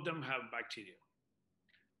all of them have bacteria.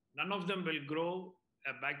 None of them will grow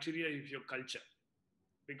a bacteria if you culture,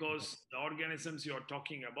 because the organisms you are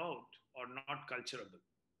talking about are not culturable.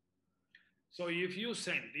 So if you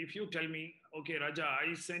tell me, okay, Raja,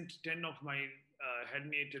 I sent 10 of my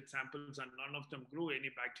herniated samples and none of them grew any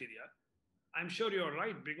bacteria, I'm sure you're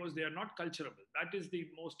right, because they are not culturable. That is the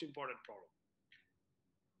most important problem.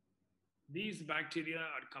 These bacteria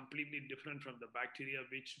are completely different from the bacteria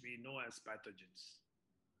which we know as pathogens.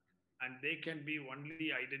 And they can be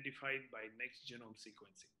only identified by next genome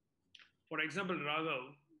sequencing. For example,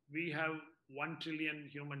 Raghav, we have 1 trillion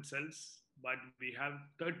human cells, but we have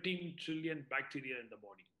 13 trillion bacteria in the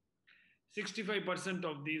body. 65%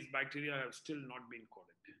 of these bacteria have still not been coded.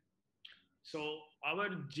 So our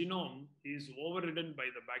genome is overridden by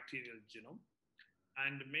the bacterial genome,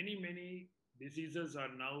 and many diseases are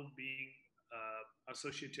now being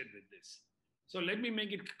associated with this. So let me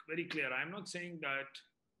make it very clear. I'm not saying that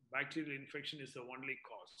bacterial infection is the only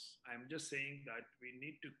cause. I'm just saying that we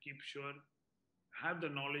need to keep sure, have the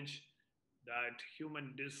knowledge that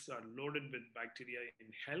human discs are loaded with bacteria in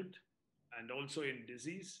health and also in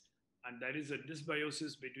disease, and there is a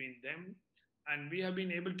dysbiosis between them. And we have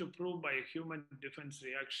been able to prove by human defense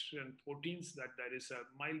reaction proteins that there is a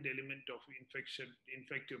mild element of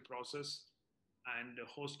infective process and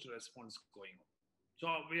host response going on. So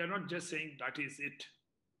we are not just saying that is it.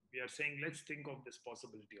 We are saying, let's think of this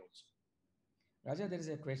possibility also. Raja, there is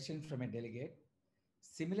a question from a delegate.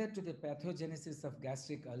 Similar to the pathogenesis of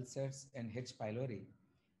gastric ulcers and H. pylori,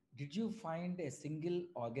 did you find a single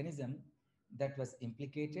organism that was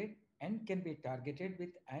implicated and can be targeted with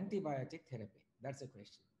antibiotic therapy? That's a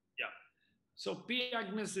question. Yeah. So P.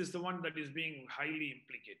 acnes is the one that is being highly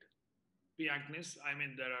implicated. P. acnes, I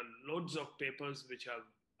mean, there are loads of papers which have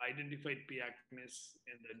identified P. acnes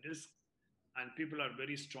in the disc, and people are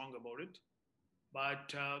very strong about it.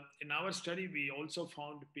 But in our study, we also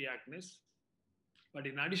found P. acnes. But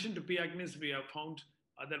in addition to P. acnes, we have found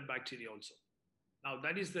other bacteria also. Now,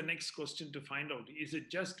 that is the next question to find out. Is it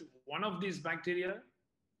just one of these bacteria,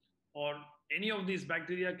 or any of these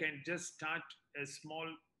bacteria can just start a small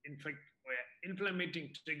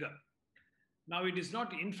inflammatory trigger? Now, it is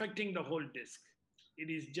not infecting the whole disc. It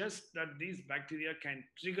is just that these bacteria can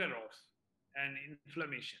trigger off an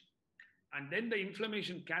inflammation. And then the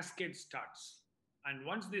inflammation cascade starts. And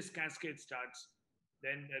once this cascade starts,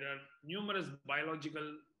 then there are numerous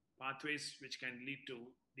biological pathways which can lead to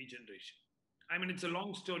degeneration. I mean, it's a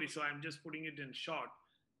long story, so I'm just putting it in short,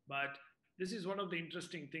 but this is one of the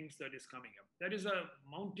interesting things that is coming up. There is a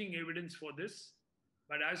mounting evidence for this,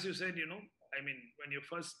 but as you said, I mean, when you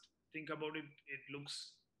first think about it, it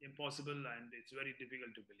looks impossible and it's very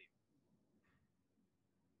difficult to believe.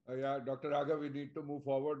 Yeah, Dr. Raghav, we need to move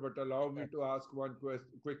forward, but allow me to ask one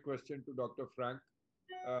quick question to Dr. Frank.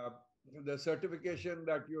 The certification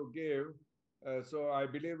that you gave, so I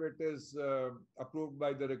believe it is approved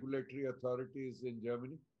by the regulatory authorities in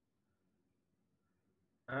Germany?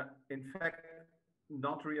 In fact,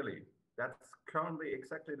 not really. That's currently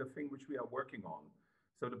exactly the thing which we are working on.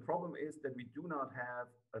 So the problem is that we do not have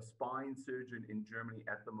a spine surgeon in Germany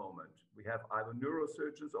at the moment. We have either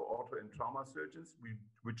neurosurgeons or ortho and trauma surgeons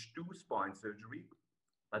which do spine surgery,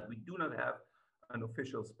 but we do not have an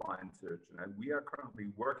official spine surgeon. And we are currently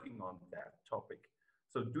working on that topic.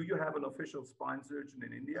 So do you have an official spine surgeon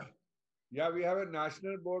in India? Yeah, we have a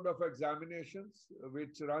National Board of Examinations,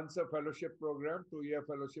 which runs a fellowship program, 2-year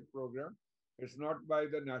fellowship program. It's not by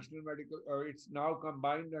the National Medical, it's now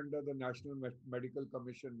combined under the National Medical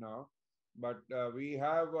Commission now. But we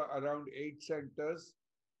have around 8 centers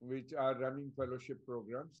which are running fellowship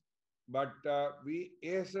programs. But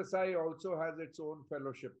ASSI also has its own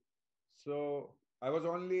fellowship. So I was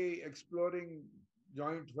only exploring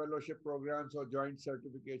joint fellowship programs or joint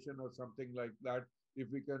certification or something like that. If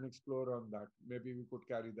we can explore on that, maybe we could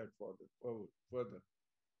carry that further.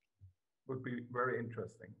 Would be very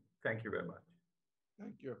interesting. Thank you very much.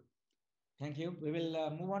 Thank you. Thank you. We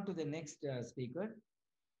will move on to the next speaker.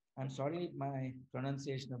 I'm sorry, my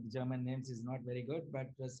pronunciation of the German names is not very good, but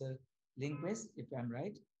Professor Liljenqvist, if I'm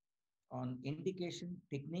right, on indication,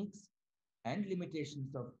 techniques, and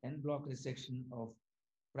limitations of en bloc resection of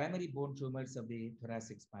primary bone tumors of the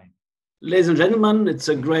thoracic spine. Ladies and gentlemen, it's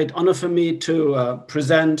a great honor for me to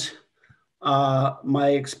present my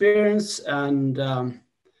experience and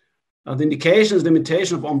the indications,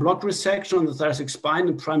 limitation of en bloc resection on the thoracic spine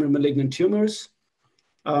in primary malignant tumors.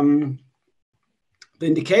 The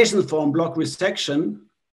indications for en bloc resection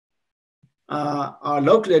are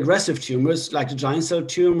locally aggressive tumors like the giant cell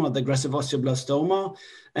tumor, the aggressive osteoblastoma,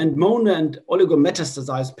 and mono and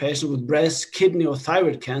oligometastasized patients with breast, kidney, or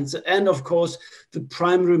thyroid cancer, and of course, the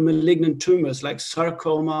primary malignant tumors like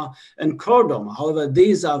sarcoma and chordoma. However,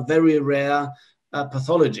 these are very rare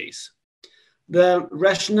pathologies. The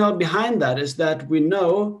rationale behind that is that we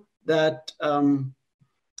know that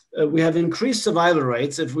we have increased survival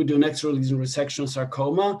rates if we do an external lesion resection of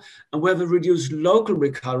sarcoma, and we have a reduced local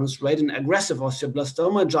recurrence rate in aggressive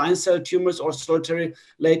osteoblastoma, giant cell tumors, or solitary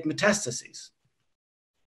late metastases.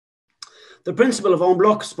 The principle of en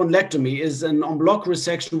bloc spondylectomy is an en bloc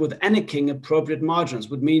resection with anything appropriate margins,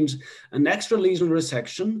 which means an extra lesion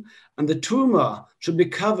resection, and the tumor should be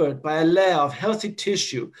covered by a layer of healthy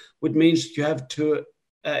tissue, which means you have to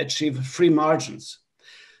achieve free margins.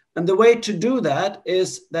 And the way to do that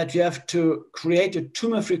is that you have to create a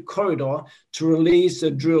tumor-free corridor to release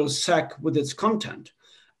the dural sac with its content.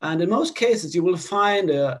 And in most cases, you will find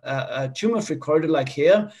a tumor-free corridor like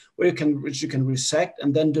here, which you can resect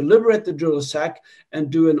and then deliberate the dural sac and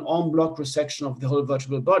do an en bloc resection of the whole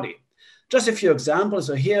vertebral body. Just a few examples.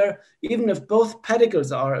 So here, even if both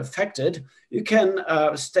pedicles are affected, you can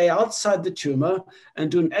stay outside the tumor and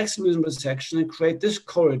do an external resection and create this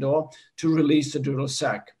corridor to release the dural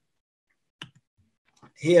sac.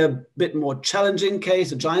 Here, a bit more challenging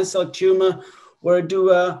case, a giant cell tumor, where I do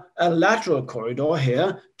a lateral corridor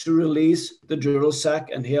here to release the dural sac.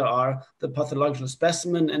 And here are the pathological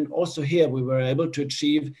specimen. And also here, we were able to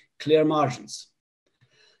achieve clear margins.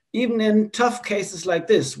 Even in tough cases like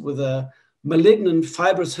this, with a malignant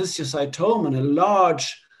fibrous histiocytoma and a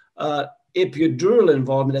large epidural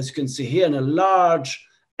involvement, as you can see here, and a large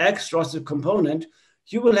extraosteal component,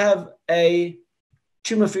 you will have a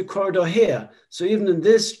tumor-free corridor here. So even in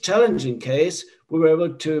this challenging case, we were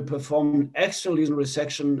able to perform an extra lesion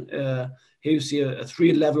resection. Here you see a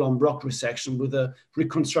 3-level en bloc resection with a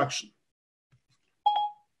reconstruction.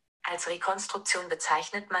 Als Rekonstruktion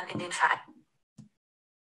bezeichnet man in den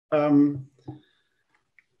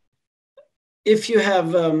if you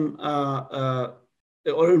have, or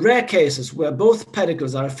in rare cases where both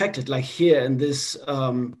pedicles are affected, like here in this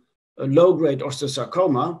low-grade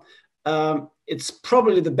osteosarcoma, it's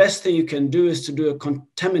probably the best thing you can do is to do a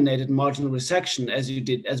contaminated marginal resection, as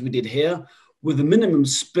we did here, with a minimum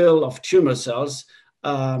spill of tumor cells,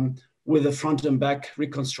 with a front and back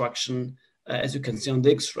reconstruction, as you can see on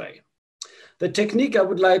the X-ray. The technique I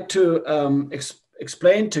would like to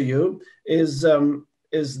explain to you is the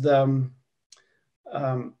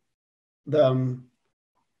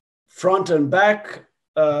front and back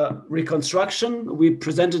reconstruction. We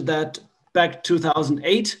presented that back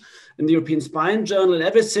 2008 in the European Spine Journal, and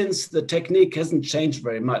ever since the technique hasn't changed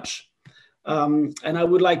very much. And I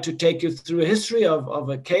would like to take you through a history of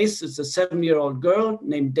a case. It's a 7-year-old girl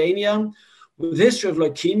named Dania with a history of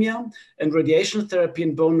leukemia and radiation therapy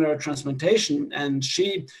and bone marrow transplantation, and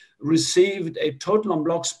she received a total en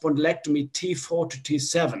bloc spondylectomy T4 to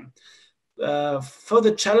T7.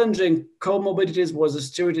 Further challenging comorbidities was a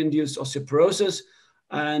steroid-induced osteoporosis,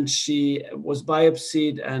 and she was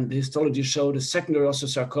biopsied, and the histology showed a secondary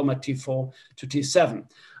osteosarcoma T4 to T7.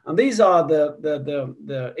 And these are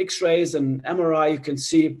the X-rays and MRI. You can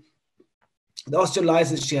see the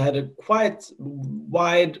osteolysis. She had a quite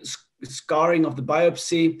wide scarring of the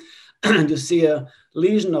biopsy. You see a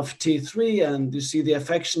lesion of T3, and you see the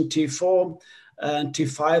affection T4, and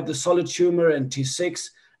T5, the solid tumor, and T6,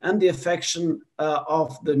 and the affection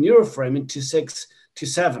of the neuroframe in T6,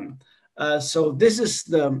 T7. So this is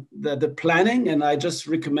the planning, and I just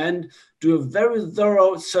recommend do a very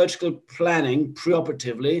thorough surgical planning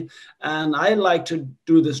preoperatively. And I like to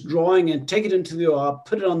do this drawing and take it into the OR,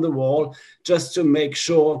 put it on the wall, just to make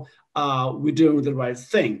sure we're doing the right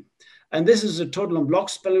thing. And this is a total en bloc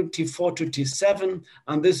spelling T4 to T7,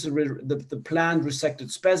 and this is the planned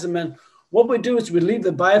resected specimen. What we do is we leave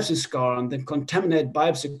the biopsy scar and then contaminate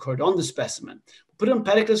biopsy cord on the specimen. Put on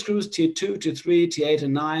pedicle screws T2, T3, T8,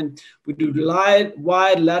 and 9. We do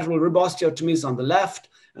wide lateral rib osteotomies on the left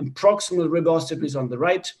and proximal rib osteotomies on the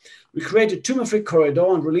right. We create a tumor-free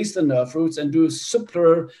corridor and release the nerve roots and do a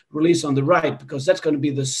subpleural release on the right, because that's going to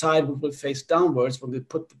be the side we will face downwards when we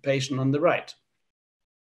put the patient on the right.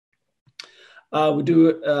 We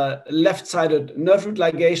do left-sided nerve root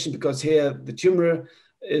ligation because here the tumor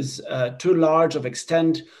is too large of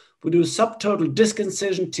extent. We do subtotal disc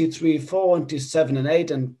incision T3, 4, and T7 and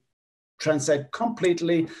 8, and transect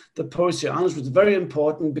completely the posterior anus, which is very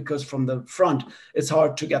important because from the front, it's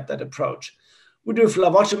hard to get that approach. We do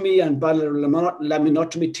flavotomy and bilateral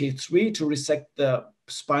laminotomy T3 to resect the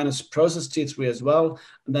spinous process T3 as well,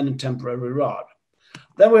 and then a temporary rod.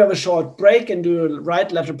 Then we have a short break and do a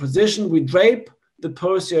right lateral position. We drape the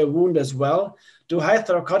posterior wound as well, do high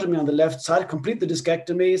thoracotomy on the left side, complete the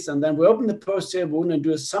discectomies, and then we open the posterior wound and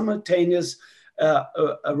do a simultaneous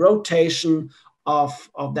a rotation of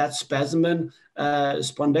that specimen,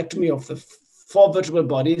 spondectomy of the 4 vertebral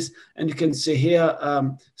bodies. And you can see here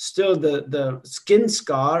still the skin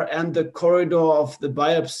scar and the corridor of the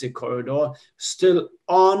biopsy corridor still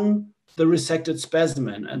on the resected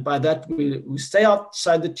specimen. And by that, we stay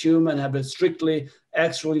outside the tumor and have a strictly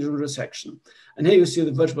extraluminal resection. And here you see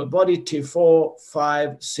the vertebral body, T4,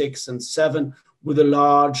 5, 6, and 7, with a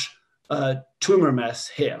large tumor mass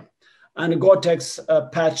here. And a Gore-Tex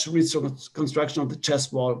patch reconstruction of the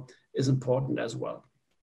chest wall is important as well.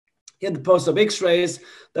 Here the post-op X-rays,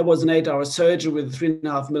 that was an 8-hour surgery with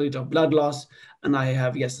 3.5 milliliters of blood loss. And I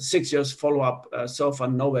have, yes, 6 years follow-up, so far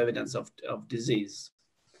no evidence of disease.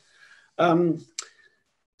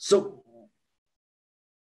 So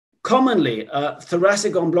commonly,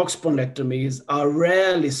 thoracic en bloc spondectomies are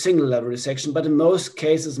rarely single-level resection, but in most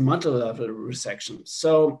cases, multi-level resection.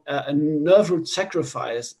 So a nerve root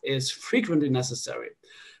sacrifice is frequently necessary.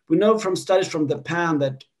 We know from studies from Japan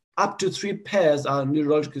that up to 3 pairs are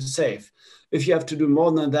neurologically safe. If you have to do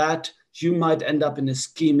more than that, you might end up in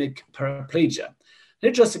ischemic paraplegia.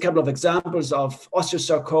 Here's just a couple of examples of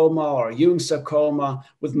osteosarcoma or Ewing sarcoma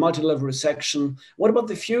with multi-level resection. What about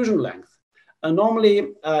the fusion length? Normally,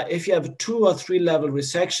 if you have 2 or 3 level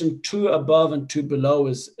resection, 2 above and 2 below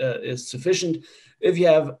is sufficient. If you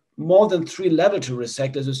have more than 3 levels to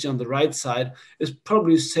resect, as you see on the right side, it's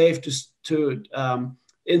probably safe to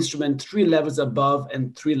instrument 3 levels above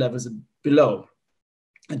and 3 levels below.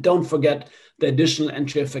 And don't forget the additional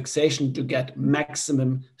anterior fixation to get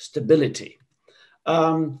maximum stability.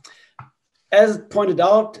 As pointed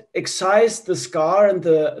out, excise the scar and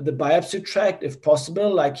the biopsy tract if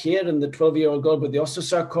possible, like here in the 12-year-old girl with the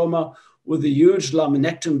osteosarcoma with a huge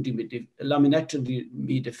laminectomy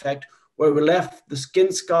defect, where we left the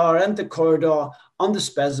skin scar and the corridor on the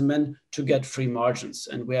specimen to get free margins.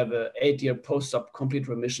 And we have an 8-year post-op complete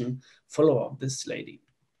remission follow-up of this lady.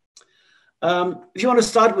 If you want to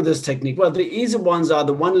start with this technique, well, the easy ones are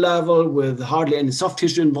the 1 level with hardly any soft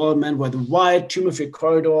tissue involvement, with a wide tumor-free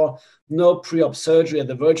corridor, no pre-op surgery at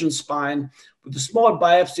the virgin spine, with a small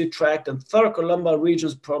biopsy tract, and thoracolumbar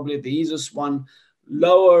regions probably the easiest one.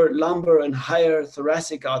 Lower lumbar and higher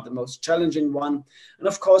thoracic are the most challenging one. And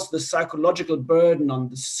of course, the psychological burden on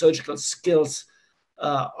the surgical skills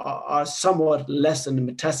are somewhat less than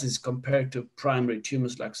the metastasis compared to primary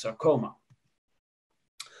tumors like sarcoma.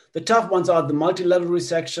 The tough ones are the multi-level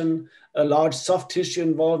resection, a large soft tissue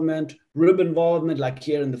involvement, rib involvement, like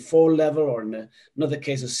here in the 4 level, or in another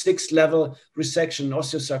case, a 6 level resection,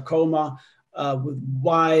 osteosarcoma, with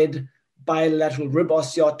wide bilateral rib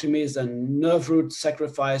osteotomies and nerve root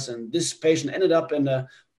sacrifice. And this patient ended up in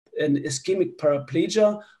ischemic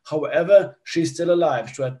paraplegia. However, she's still alive.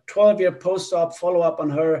 She had a 12-year post-op follow-up on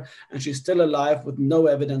her, and she's still alive with no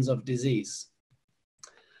evidence of disease.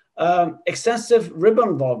 Extensive rib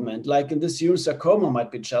involvement, like in this Ewing sarcoma,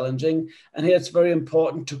 might be challenging. And here it's very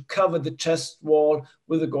important to cover the chest wall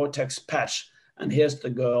with a Gore-Tex patch. And here's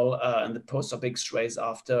the girl in the post-op X-rays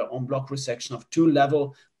after en bloc resection of 2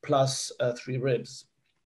 level plus 3 ribs.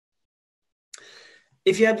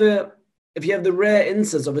 If you have the rare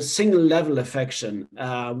instance of a single level affection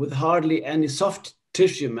with hardly any soft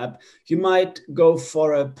tissue map, you might go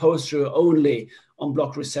for a posterior only en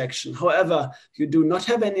bloc resection. However, you do not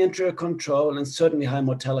have any anterior control and certainly high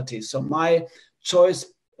mortality. So my choice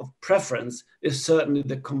of preference is certainly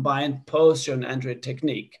the combined posterior and anterior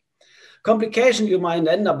technique. Complication you might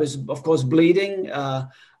end up is, of course, bleeding,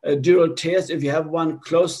 dural tears if you have one,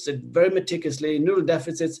 closed it very meticulously, neural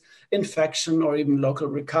deficits, infection, or even local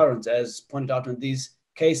recurrence, as pointed out in these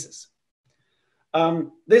cases.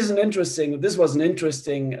 This was an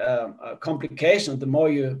interesting complication.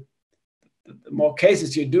 The more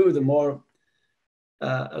cases you do, the more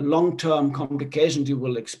long-term complications you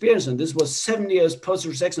will experience. And this was 7 years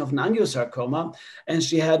post-resection of an angiosarcoma. And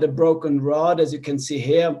she had a broken rod, as you can see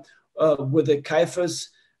here, with a kyphus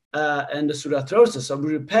and a pseudarthrosis. So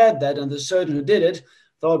we repaired that, and the surgeon who did it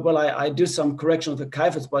thought, well, I do some correction of the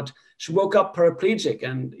kyphus, but she woke up paraplegic.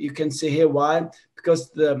 And you can see here why,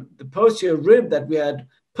 because the posterior rib that we had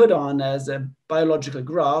put on as a biological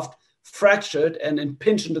graft fractured and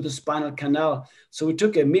impinged into the spinal canal. So we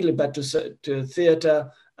took her immediately back to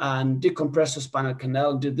theater and decompressed the spinal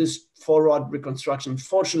canal, did this 4-rod reconstruction.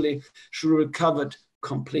 Fortunately, she recovered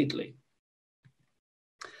completely.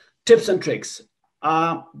 Tips and tricks.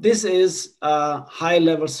 This is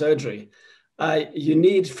high-level surgery. You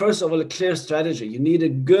need, first of all, a clear strategy. You need a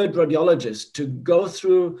good radiologist to go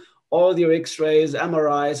through all your X-rays,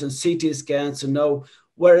 MRIs, and CT scans to know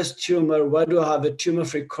where is tumor, where do I have a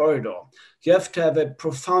tumor-free corridor. You have to have a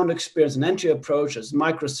profound experience in entry approaches,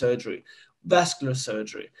 microsurgery, vascular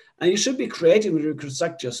surgery. And you should be creative when you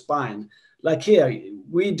reconstruct your spine. Like here,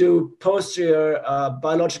 we do posterior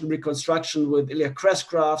biological reconstruction with iliac crest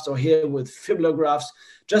grafts, or here with fibular grafts,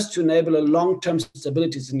 just to enable a long-term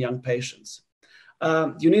stability in young patients.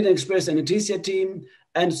 You need an experienced anesthesia team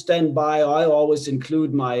and stand by. I always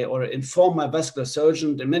include inform my vascular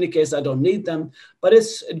surgeon. In many cases, I don't need them, but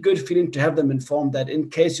it's a good feeling to have them informed that in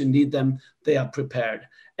case you need them, they are prepared.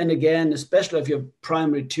 And again, especially if you have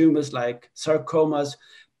primary tumors like sarcomas,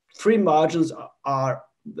 free margins are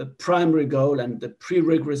the primary goal and the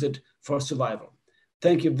prerequisite for survival.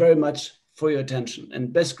 Thank you very much for your attention,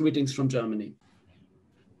 and best greetings from Germany.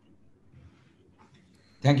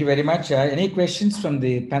 Thank you very much. Any questions from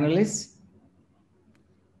the panelists?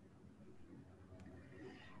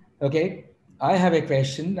 Okay, I have a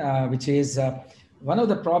question, which is one of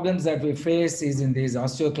the problems that we face is in these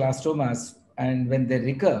osteoclastomas, and when they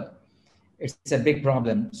recur, it's a big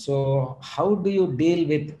problem. So how do you deal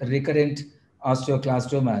with recurrent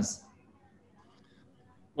osteoclastomas?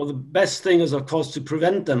 Well, the best thing is, of course, to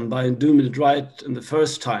prevent them by doing it right in the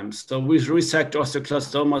first time. So we resect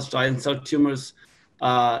osteoclastomas, giant cell tumors,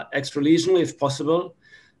 extralesionally if possible.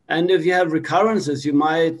 And if you have recurrences, you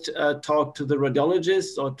might talk to the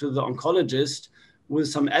radiologist or to the oncologist with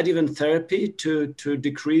some adjuvant therapy to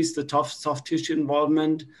decrease the soft tissue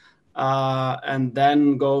involvement, and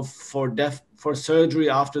then go for surgery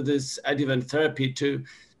after this adjuvant therapy to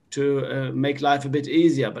make life a bit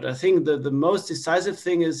easier. But I think the most decisive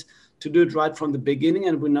thing is to do it right from the beginning.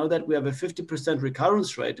 And we know that we have a 50%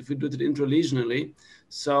 recurrence rate if we do it intralesionally.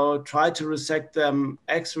 So try to resect them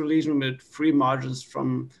extralesionally with free margins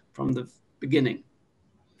from the beginning.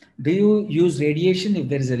 Do you use radiation if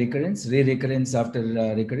there is a recurrence, recurrence after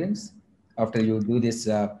recurrence, after you do this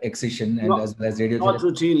excision and as well as radiotherapy? Not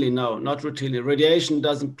routinely, no, not routinely. Radiation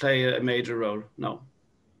doesn't play a major role, no.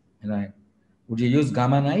 Right. Would you use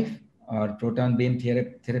gamma knife or proton beam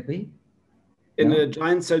therapy? In a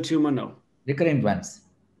giant cell tumor, no. Recurrent ones?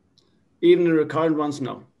 Even in recurrent ones,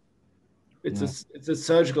 no. It's a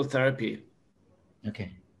surgical therapy.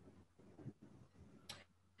 Okay.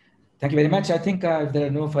 Thank you very much. I think if there are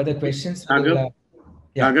no further questions, Raghav,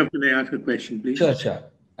 can I ask a question, please? Sure,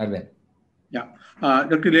 Arvind. Yeah.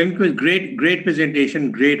 Dr. Liljenqvist, great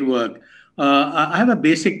presentation, great work. I have a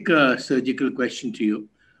basic surgical question to you.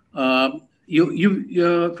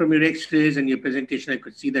 You from your X-rays and your presentation, I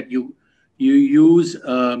could see that you use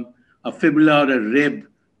a fibula or a rib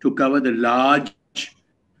to cover the large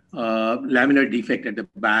laminar defect at the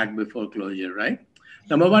back before closure, right?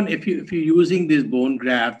 Number one, if you're using these bone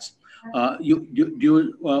grafts, how do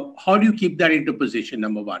you keep that into position?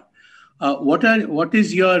 Number one, what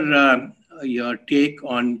is your take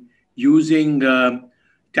on using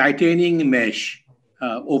titanium mesh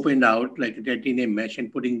opened out like a titanium mesh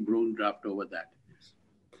and putting bone graft over that?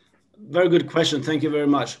 Very good question. Thank you very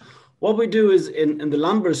much. What we do is in the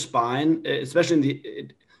lumbar spine,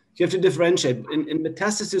 especially you have to differentiate. In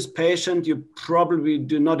metastasis patient, you probably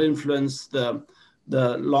do not influence the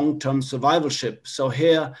long-term survivalship. So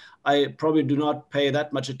here, I probably do not pay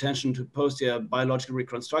that much attention to posterior biological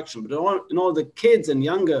reconstruction. But in all the kids and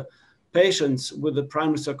younger patients with the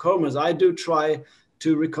primary sarcomas, I do try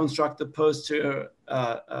to reconstruct the posterior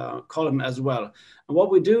column as well. And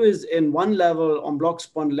what we do is in one level on bloc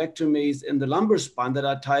spondylectomies in the lumbar spine that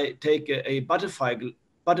I take a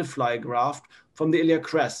butterfly graft from the iliac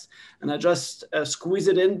crest, and I just squeeze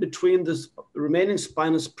it in between the remaining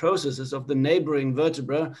spinous processes of the neighboring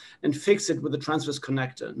vertebra and fix it with a transverse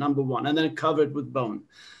connector, number one, and then cover it with bone.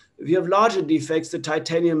 If you have larger defects, the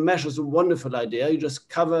titanium mesh is a wonderful idea. You just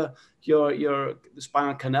cover the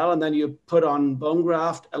spinal canal and then you put on bone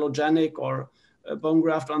graft, allogenic or bone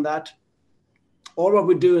graft on that. Or what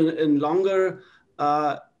we do in longer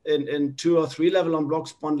in 2 or 3 level on bloc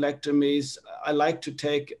spondylectomies, I like to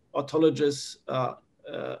take autologous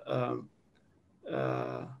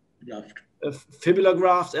fibular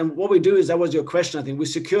grafts. And what we do is, that was your question, I think, we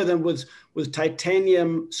secure them with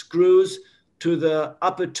titanium screws to the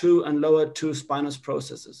upper 2 and lower 2 spinous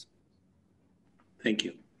processes. Thank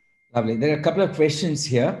you. Lovely. There are a couple of questions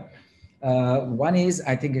here. One is,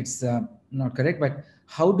 I think it's not correct, but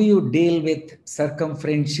how do you deal with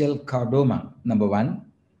circumferential chordoma, number 1?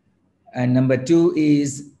 And number 2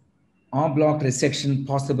 is, en bloc resection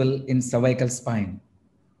possible in cervical spine?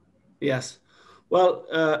 Yes. Well,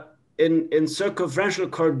 in circumferential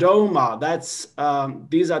chordoma, that's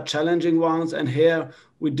these are challenging ones. And here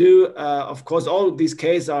we do, of course, all of these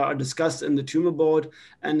cases are discussed in the tumor board.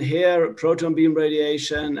 And here, proton beam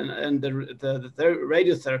radiation and the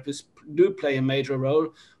radiotherapists do play a major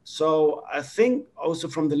role. So I think also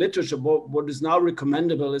from the literature, what is now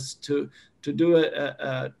recommendable is to do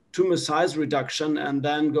a tumor size reduction and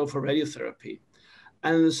then go for radiotherapy.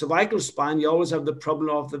 And in the cervical spine, you always have the problem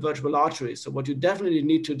of the vertebral artery. So what you definitely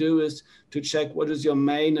need to do is to check what is your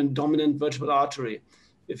main and dominant vertebral artery.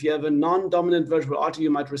 If you have a non-dominant vertebral artery, you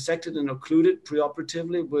might resect it and occlude it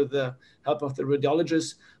preoperatively with the help of the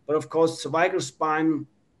radiologist. But of course, cervical spine,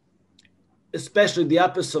 especially the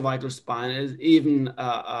upper cervical spine, is even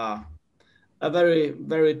a very,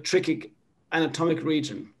 very tricky anatomic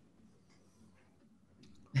region.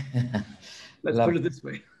 Let's put it this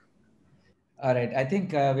way. All right. I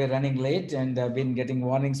think we're running late and I've been getting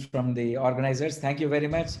warnings from the organizers. Thank you very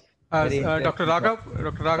much. Dr.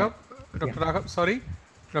 Raghav, sorry,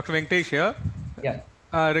 Dr. Venkatesh here. Yeah.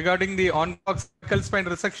 Regarding the on-bloc cervical spine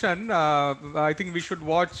resection, I think we should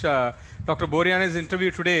watch Dr. Boriana's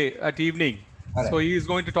interview today at evening. Right. So he is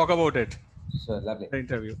going to talk about it. Sure, lovely. The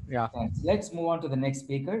interview, yeah. Thanks. Let's move on to the next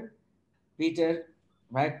speaker, Peter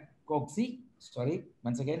Vajkoczy. Sorry,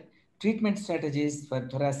 once again, treatment strategies for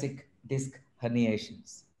thoracic disc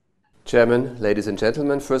herniations. Chairman, ladies and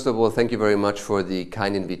gentlemen, first of all, thank you very much for the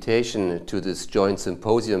kind invitation to this joint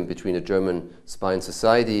symposium between the German Spine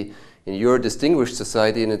Society and your distinguished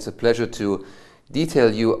society, and it's a pleasure to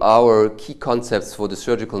detail you our key concepts for the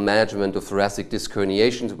surgical management of thoracic disc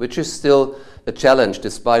herniations, which is still a challenge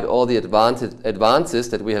despite all the advances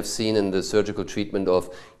that we have seen in the surgical treatment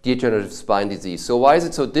of degenerative spine disease. So why is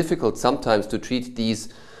it so difficult sometimes to treat these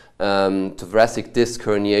thoracic disc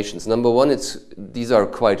herniations? Number one, these are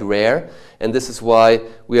quite rare, and this is why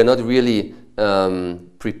we are not really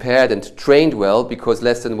prepared and trained well, because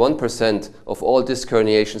less than 1% of all disc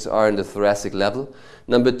herniations are in the thoracic level.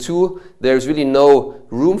 Number two, there's really no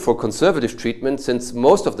room for conservative treatment, since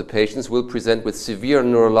most of the patients will present with severe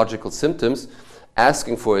neurological symptoms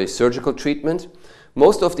asking for a surgical treatment.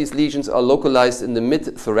 Most of these lesions are localized in the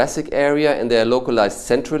mid-thoracic area, and they are localized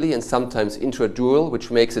centrally and sometimes intradural,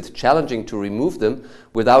 which makes it challenging to remove them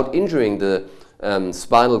without injuring the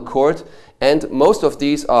spinal cord. And most of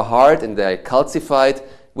these are hard and they are calcified,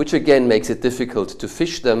 which again makes it difficult to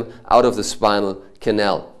fish them out of the spinal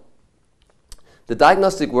canal. The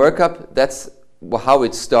diagnostic workup, that's how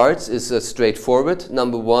it starts, is straightforward.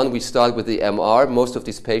 Number one, we start with the MR. Most of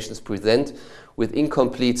these patients present with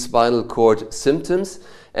incomplete spinal cord symptoms.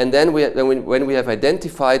 And then when we have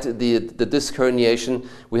identified the disc herniation,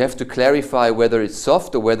 we have to clarify whether it's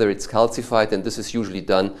soft or whether it's calcified, and this is usually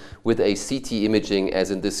done with a CT imaging,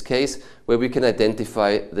 as in this case, where we can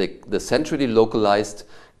identify the centrally localized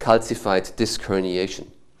calcified disc herniation.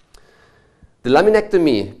 The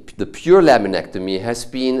laminectomy, the pure laminectomy, has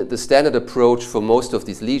been the standard approach for most of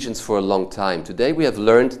these lesions for a long time. Today we have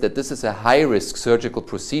learned that this is a high-risk surgical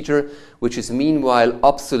procedure, which is meanwhile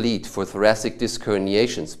obsolete for thoracic disc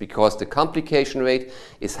herniations, because the complication rate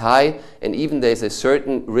is high, and even there is a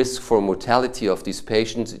certain risk for mortality of these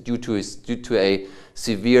patients due to a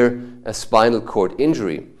severe spinal cord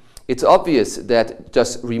injury. It's obvious that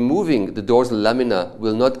just removing the dorsal lamina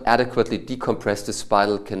will not adequately decompress the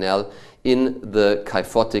spinal canal in the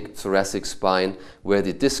kyphotic thoracic spine, where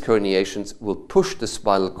the disc herniations will push the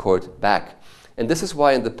spinal cord back. And this is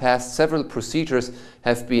why in the past several procedures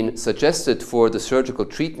have been suggested for the surgical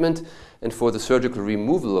treatment and for the surgical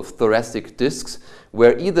removal of thoracic discs,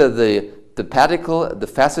 where either the pedicle, the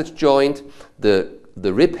facet joint, the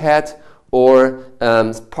rib head, or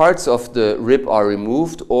parts of the rib are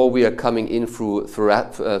removed, or we are coming in through a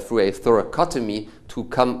thoracotomy to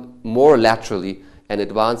come more laterally and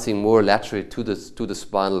advancing more laterally to the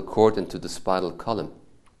spinal cord and to the spinal column.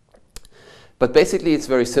 But basically it's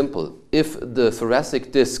very simple. If the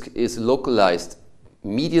thoracic disc is localized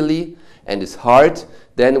medially and is hard,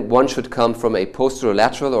 then one should come from a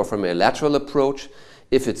posterolateral or from a lateral approach.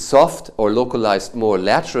 If it's soft or localized more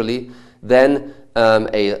laterally, then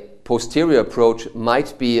a posterior approach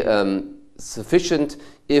might be sufficient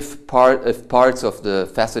if parts of the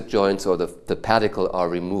facet joints or the pedicle are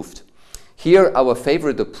removed. Here, our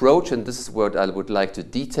favorite approach, and this is what I would like to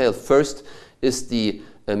detail first, is the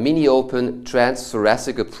mini-open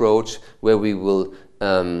transthoracic approach, where we will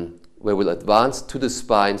advance to the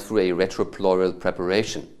spine through a retropleural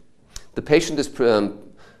preparation. The patient is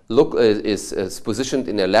positioned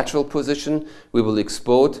in a lateral position. We will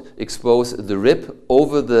expose the rib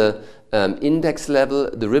over the index level.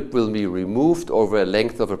 The rib will be removed over a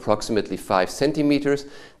length of approximately 5 centimeters.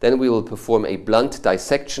 Then we will perform a blunt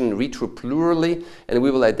dissection retropleurally, and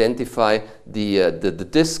we will identify the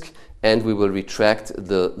disc, and we will retract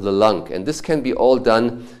the lung. And this can be all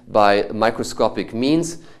done by microscopic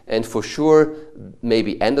means, and for sure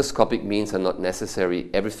maybe endoscopic means are not necessary.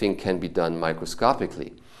 Everything can be done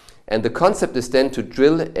microscopically. And the concept is then to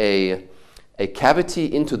drill a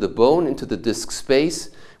cavity into the bone, into the disc space,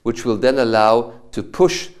 which will then allow to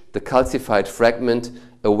push the calcified fragment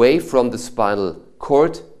away from the spinal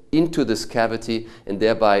cord into this cavity, and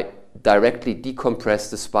thereby directly decompress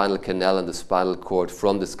the spinal canal and the spinal cord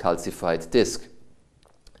from this calcified disc.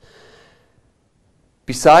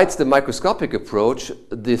 Besides the microscopic approach,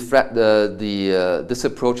 this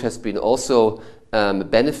approach has been also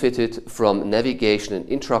benefited from navigation and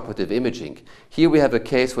intraoperative imaging. Here we have a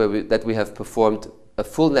case where we have performed a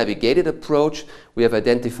full navigated approach. We have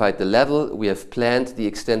identified the level, we have planned the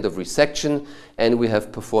extent of resection, and we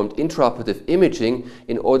have performed intraoperative imaging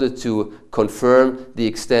in order to confirm the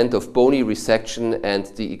extent of bony resection and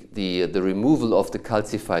the removal of the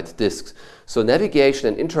calcified discs. So navigation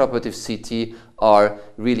and intraoperative CT are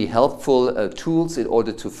really helpful tools in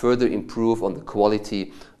order to further improve on the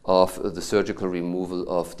quality of the surgical removal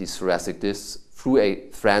of these thoracic discs through a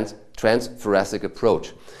transthoracic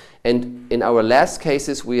approach. And in our last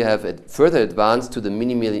cases, we have further advanced to the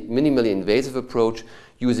minimally invasive approach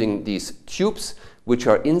using these tubes, which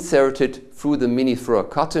are inserted through the mini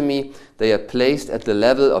thoracotomy. They are placed at the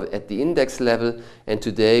level at the index level, and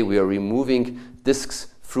today we are removing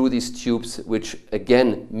discs through these tubes, which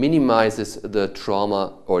again minimizes the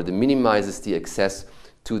trauma or minimizes the access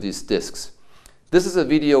to these discs. This is a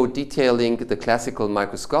video detailing the classical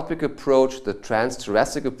microscopic approach, the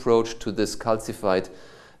transthoracic approach to this calcified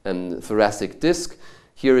thoracic disc.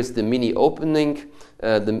 Here is the mini opening,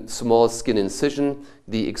 the small skin incision,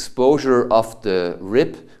 the exposure of the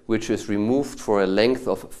rib, which is removed for a length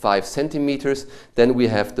of 5 centimeters. Then we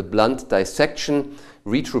have the blunt dissection.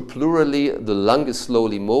 Retropleurally, the lung is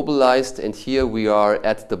slowly mobilized, and here we are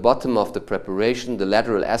at the bottom of the preparation, the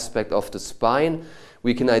lateral aspect of the spine.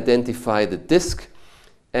 We can identify the disc,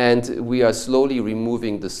 and we are slowly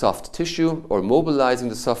removing the soft tissue or mobilizing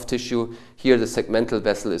the soft tissue. Here the segmental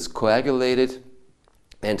vessel is coagulated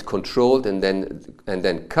and controlled and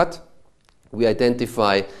then cut. We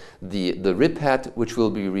identify the rib head, which will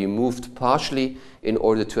be removed partially in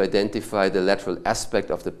order to identify the lateral aspect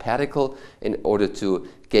of the pedicle in order to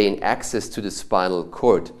gain access to the spinal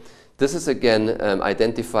cord. This is again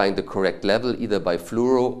identifying the correct level either by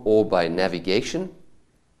fluoro or by navigation.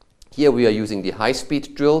 Here we are using the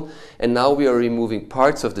high-speed drill, and now we are removing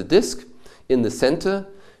parts of the disc. In the center,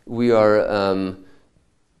 we are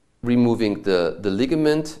removing the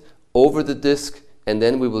ligament over the disc, and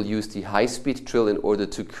then we will use the high-speed drill in order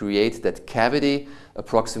to create that cavity,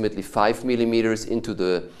 approximately 5 millimeters into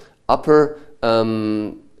the upper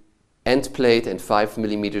end plate and 5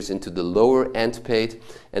 millimeters into the lower end plate,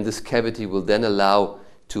 and this cavity will then allow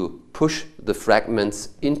to push the fragments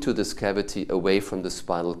into this cavity away from the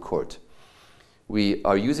spinal cord. We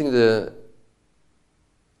are using the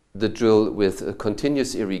drill with a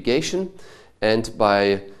continuous irrigation, and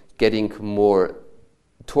by getting more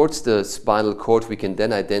towards the spinal cord, we can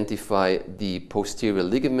then identify the posterior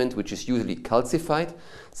ligament, which is usually calcified.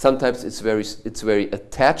 Sometimes it's very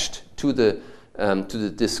attached to the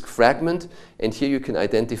disc fragment, and here you can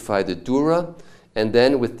identify the dura. And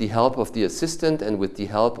then with the help of the assistant and with the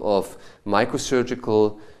help of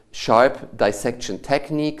microsurgical sharp dissection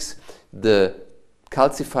techniques, the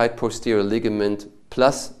calcified posterior ligament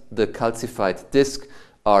plus the calcified disc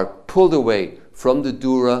are pulled away from the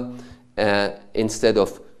dura instead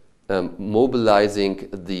of mobilizing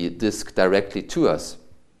the disc directly to us.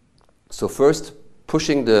 So first,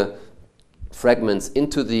 pushing the fragments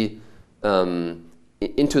into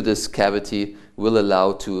this cavity will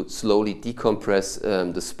allow to slowly decompress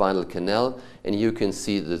the spinal canal, and you can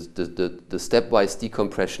see the stepwise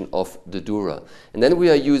decompression of the dura. And then we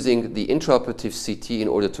are using the intraoperative CT in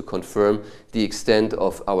order to confirm the extent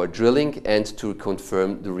of our drilling and to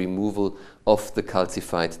confirm the removal of the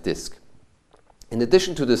calcified disc. In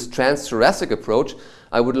addition to this transthoracic approach,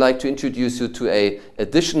 I would like to introduce you to an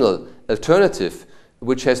additional alternative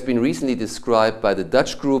which has been recently described by the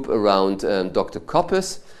Dutch group around Dr.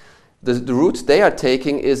 Koppes. The route they are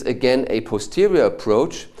taking is again a posterior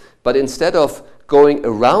approach, but instead of going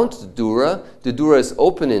around the dura is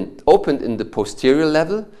opened in the posterior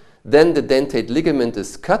level, then the dentate ligament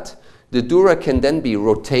is cut. The dura can then be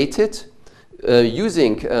rotated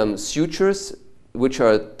using sutures which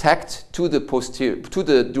are tacked to the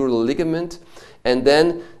dural ligament, and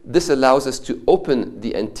then this allows us to open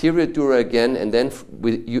the anterior dura again, and then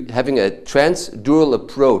having a transdural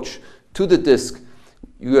approach to the disc,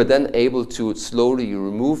 you are then able to slowly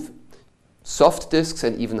remove soft discs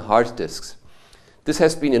and even hard discs. This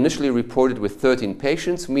has been initially reported with 13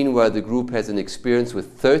 patients. Meanwhile, the group has an experience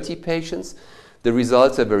with 30 patients. The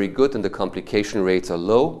results are very good and the complication rates are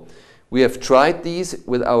low. We have tried these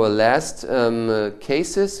with our last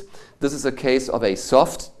cases. This is a case of a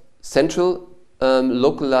soft central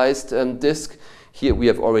localized disc. Here we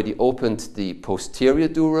have already opened the posterior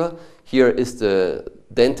dura. Here is the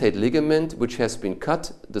dentate ligament which has been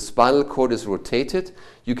cut. The spinal cord is rotated.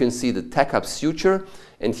 You can see the tack-up suture.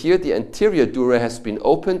 And here the anterior dura has been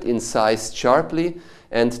opened, incised sharply,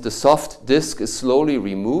 and the soft disc is slowly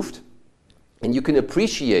removed. And you can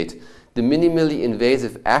appreciate the minimally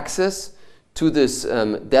invasive access to this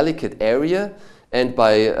delicate area, and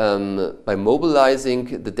by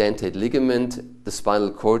mobilizing the dentate ligament, the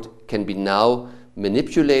spinal cord can be now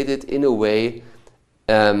manipulated in a way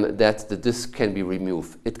that the disc can be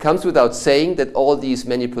removed. It comes without saying that all these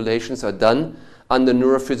manipulations are done under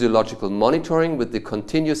neurophysiological monitoring with the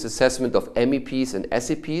continuous assessment of MEPs and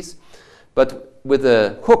SEPs, but with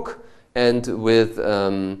a hook and with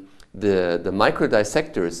the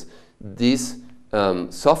microdissectors, these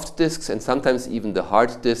soft discs and sometimes even the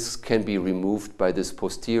hard discs can be removed by this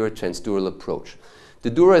posterior transdural approach. The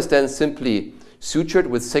dura is then simply sutured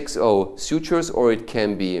with 6/0 sutures, or it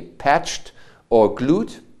can be patched or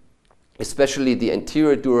glued. Especially the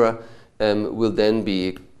anterior dura will then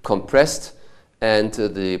be compressed, and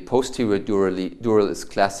the posterior dural is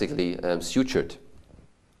classically sutured.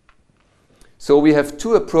 So we have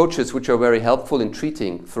two approaches which are very helpful in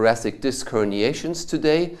treating thoracic disc herniations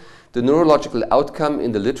today. The neurological outcome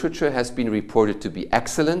in the literature has been reported to be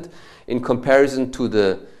excellent. In comparison to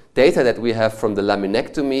the data that we have from the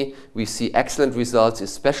laminectomy, we see excellent results,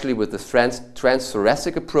 especially with the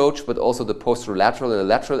transthoracic approach, but also the posterolateral and the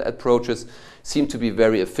lateral approaches seem to be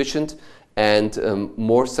very efficient and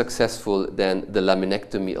more successful than the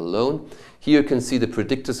laminectomy alone. Here you can see the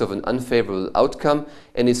predictors of an unfavorable outcome,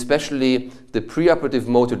 and especially the preoperative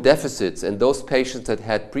motor deficits and those patients that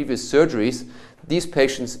had previous surgeries. These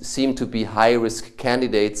patients seem to be high-risk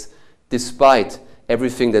candidates despite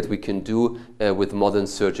everything that we can do with modern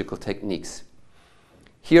surgical techniques.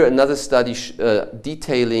 Here another study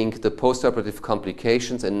detailing the postoperative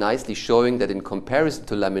complications and nicely showing that in comparison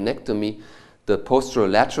to laminectomy, the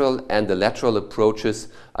posterolateral and the lateral approaches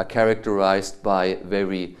are characterized by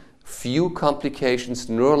very few complications,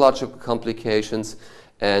 neurological complications,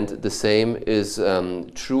 and the same is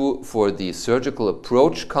true for the surgical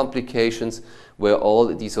approach complications, where all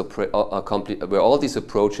these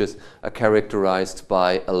approaches are characterized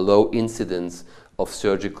by a low incidence of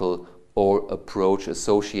surgical or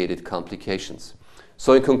approach-associated complications.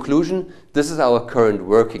 So in conclusion, this is our current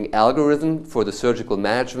working algorithm for the surgical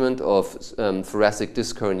management of thoracic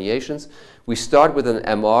disc herniations. We start with an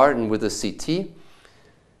MR and with a CT.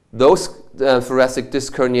 Those thoracic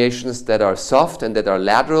disc herniations that are soft and that are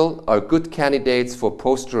lateral are good candidates for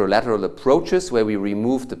posterolateral approaches, where we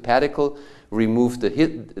remove the pedicle, remove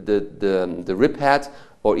the rib head,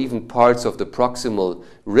 or even parts of the proximal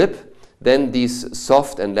rib. Then these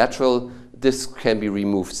soft and lateral discs can be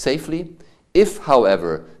removed safely. If,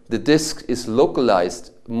 however, the disc is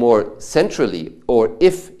localized more centrally, or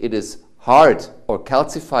if it is hard or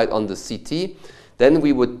calcified on the CT, then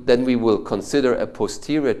we will consider a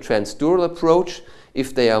posterior transdural approach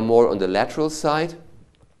if they are more on the lateral side,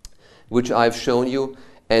 which I've shown you,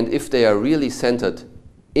 and if they are really centered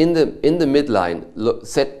in the midline,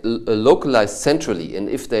 localized centrally, and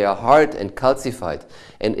if they are hard and calcified,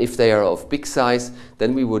 and if they are of big size,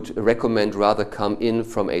 then we would recommend rather come in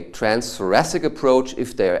from a transthoracic approach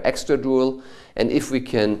if they are extradural, and if we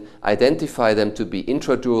can identify them to be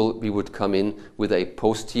intradural, we would come in with a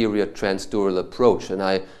posterior transdural approach. And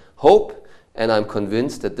I hope and I'm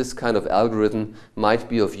convinced that this kind of algorithm might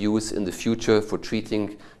be of use in the future for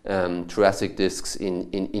treating thoracic discs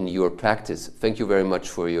in your practice. Thank you very much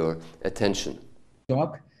for your attention.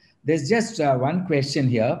 There's just one question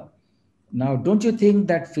here. Now, don't you think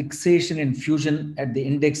that fixation and fusion at the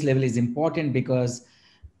index level is important because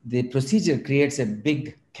the procedure creates a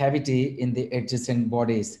big cavity in the adjacent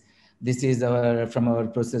bodies? This is from our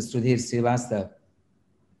Professor Sudhir Srivastava.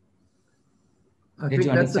 I think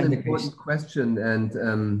that's an important question,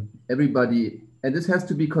 and everybody, and this has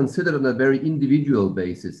to be considered on a very individual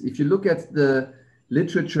basis. If you look at the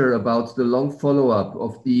literature about the long follow-up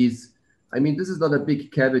of these, I mean, this is not a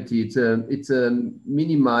big cavity. It's a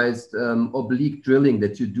minimized oblique drilling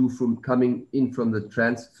that you do from coming in from the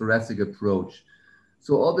transthoracic approach.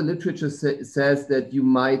 So all the literature says that you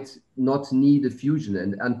might not need a fusion,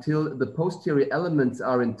 and until the posterior elements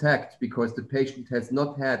are intact because the patient has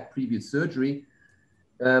not had previous surgery,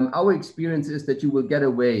 our experience is that you will get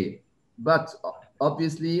away. But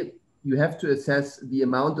obviously, you have to assess the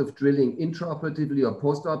amount of drilling intraoperatively or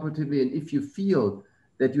postoperatively, and if you feel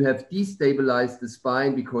that you have destabilized the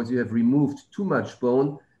spine because you have removed too much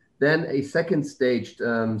bone, then a second staged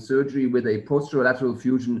surgery with a posterolateral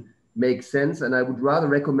fusion makes sense. And I would rather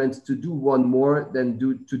recommend to do one more than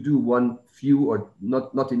to do one few or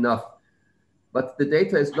not enough. But the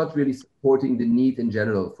data is not really supporting the need in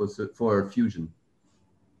general for fusion.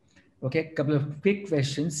 Okay, a couple of quick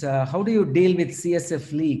questions. How do you deal with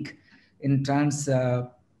CSF leak in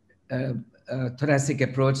thoracic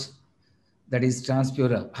approach, that is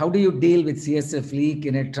transpleural? How do you deal with CSF leak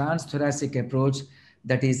in a transthoracic approach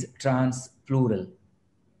that is transpleural?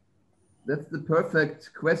 That's the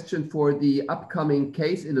perfect question for the upcoming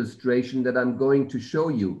case illustration that I'm going to show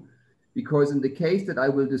you. Because in the case that I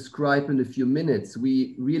will describe in a few minutes,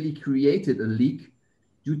 we really created a leak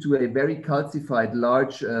due to a very calcified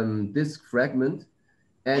large disc fragment.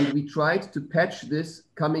 And we tried to patch this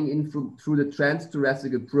coming in through the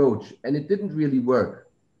transthoracic approach, and it didn't really work.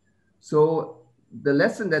 So the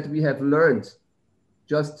lesson that we have learned,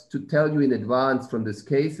 just to tell you in advance from this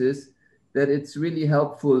case, is that it's really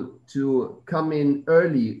helpful to come in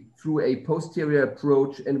early through a posterior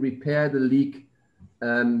approach and repair the leak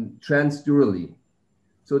transdurally.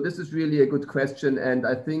 So this is really a good question, and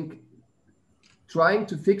I think trying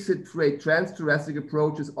to fix it through a transthoracic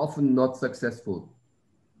approach is often not successful.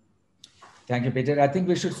 Thank you, Peter. I think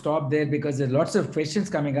we should stop there because there are lots of questions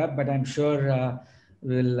coming up, but I'm sure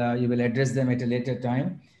you will address them at a later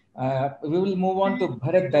time. We will move on to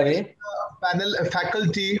Bharat Dave. Panel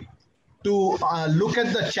faculty to look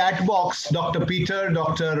at the chat box, Dr. Peter,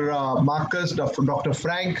 Dr. Markus, Dr.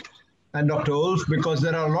 Frank, and Dr. Ulf, because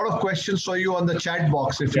there are a lot of questions for you on the chat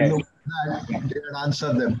box. If you look at that, they can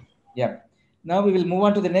answer them. Yeah. Now we will move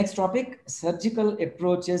on to the next topic, surgical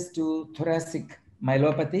approaches to thoracic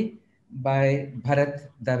myelopathy by Bharat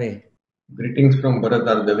Dave. Greetings from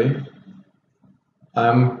Bharat Dave. I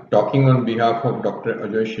am talking on behalf of Dr.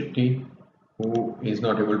 Ajay Shetty, who is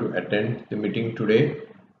not able to attend the meeting today.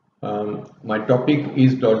 My topic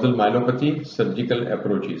is dorsal myelopathy, surgical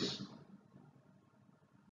approaches.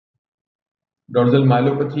 Dorsal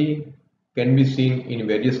myelopathy can be seen in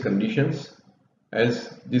various conditions.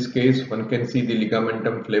 As this case, one can see the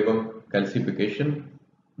ligamentum flavum calcification.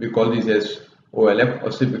 We call this as OLF,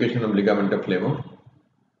 ossification of ligamentum flavum.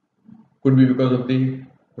 Could be because of the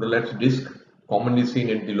prolapsed disc, commonly seen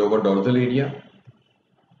in the lower dorsal area.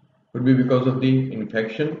 Could be because of the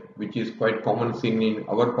infection, which is quite common seen in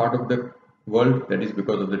our part of the world, that is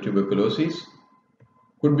because of the tuberculosis.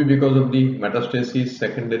 Could be because of the metastases,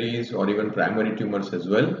 secondaries, or even primary tumors as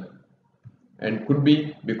well. And could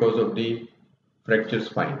be because of the fractured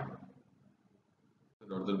spine,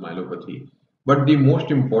 dorsal myelopathy. But the most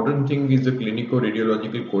important thing is the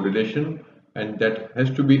clinico-radiological correlation, and that has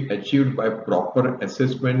to be achieved by proper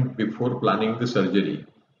assessment before planning the surgery.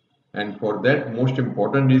 And for that, most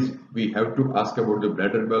important is we have to ask about the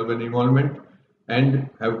bladder valve involvement and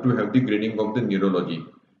have to have the grading of the neurology.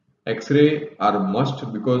 X-ray are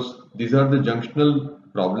must because these are the junctional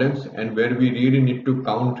problems and where we really need to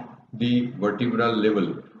count the vertebral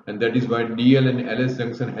level, and that is why DL and LS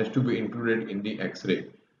junction has to be included in the X-ray.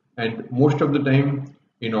 And most of the time,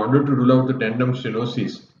 in order to rule out the tandem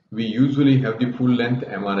stenosis, we usually have the full length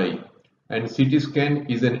MRI, and CT scan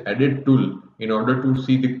is an added tool in order to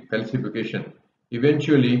see the calcification.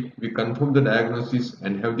 Eventually, we confirm the diagnosis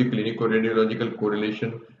and have the clinico-radiological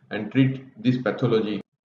correlation and treat this pathology.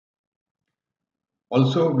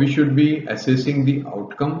 Also, we should be assessing the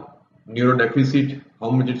outcome, neurodeficit, how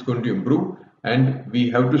much it's going to improve, and we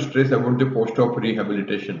have to stress about the post-op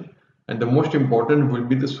rehabilitation. And the most important will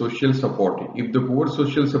be the social support. If the poor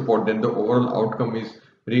social support, then the overall outcome is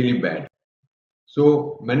really bad.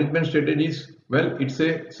 So management strategies, well, it's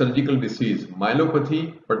a surgical disease.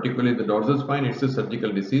 Myelopathy, particularly the dorsal spine, it's a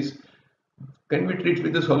surgical disease. Can we treat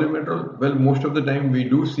with the solumetrol? Well, most of the time we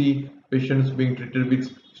do see patients being treated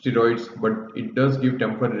with steroids, but it does give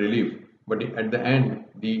temporary relief. But at the end,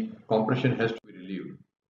 the compression has to be relieved.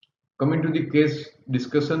 Coming to the case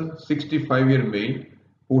discussion, 65-year male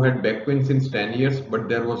who had back pain since 10 years, but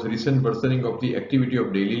there was recent worsening of the activity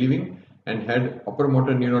of daily living and had upper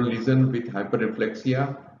motor neuron lesion with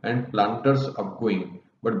hyperreflexia and plantars upgoing,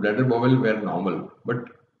 but bladder bowel were normal. But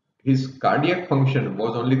his cardiac function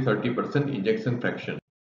was only 30% ejection fraction.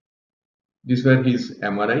 These were his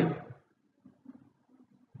MRI.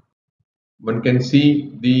 One can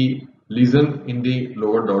see the lesion in the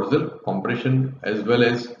lower dorsal, compression as well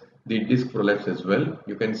as the disc prolapse as well.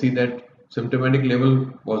 You can see that symptomatic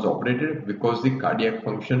level was operated because the cardiac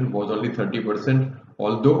function was only 30%,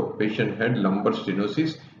 although patient had lumbar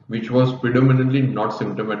stenosis, which was predominantly not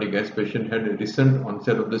symptomatic as patient had a recent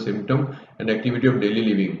onset of the symptom and activity of daily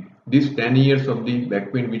living. These 10 years of the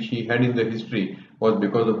back pain which he had in the history was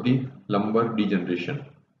because of the lumbar degeneration.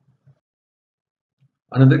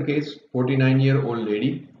 Another case, 49-year-old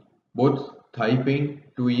lady, both thigh pain,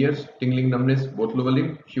 2 years, tingling numbness, both lower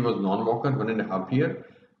limb. She was non-walker, 1.5 years,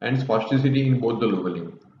 and spasticity in both the lower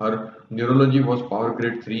limb. Her neurology was power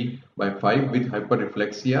grade 3/5 with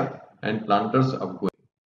hyperreflexia and plantars upgoing.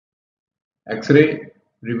 X-ray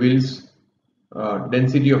reveals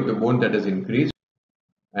density of the bone that has increased,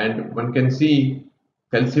 and one can see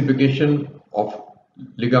calcification of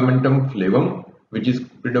ligamentum flavum, which is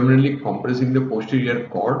predominantly compressing the posterior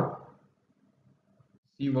cord.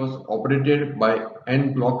 She was operated by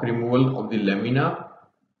end block removal of the lamina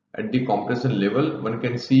at the compression level. One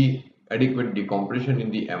can see adequate decompression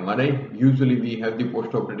in the MRI. Usually we have the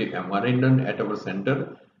postoperative MRI done at our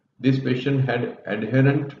center. This patient had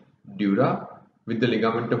adherent dura with the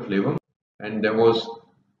ligamentum flavum and there was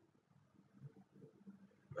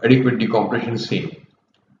adequate decompression seen.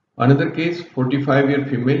 Another case, 45-year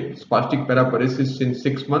female, spastic paraparesis since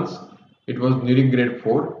 6 months. It was nearing grade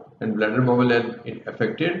 4 and bladder bowel had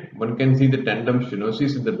affected. One can see the tandem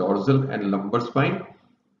stenosis in the dorsal and lumbar spine,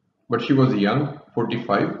 but she was young,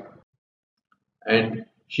 45, and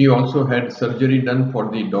she also had surgery done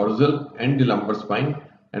for the dorsal and the lumbar spine,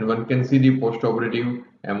 and one can see the postoperative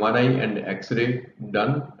MRI and X-ray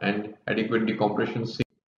done and adequate decompression seen.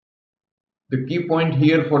 The key point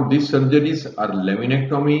here for these surgeries are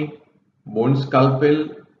laminectomy, bone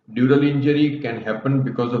scalpel. Dural injury can happen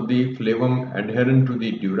because of the flavum adherent to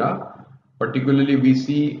the dura. Particularly we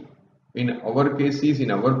see in our cases,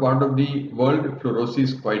 in our part of the world, fluorosis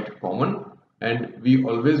is quite common and we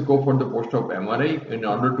always go for the post-op MRI in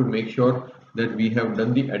order to make sure that we have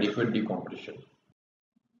done the adequate decompression.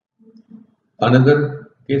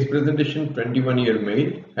 Another case presentation, 21-year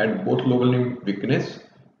male, had both lower limb weakness,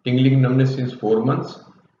 tingling numbness since 4 months,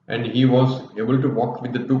 and he was able to walk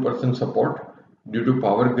with the 2% support due to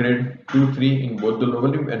power grade 2-3 in both the lower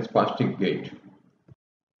limb and spastic gait.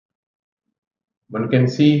 One can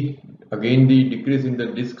see again the decrease in the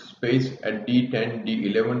disc space at D10,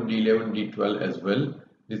 D11, D11, D12 as well.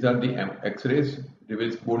 These are the X-rays,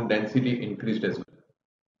 reveals bone density increased as well.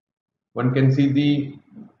 One can see the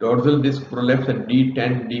dorsal disc prolapse at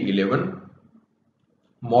D10, D11,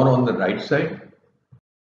 more on the right side.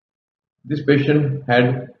 This patient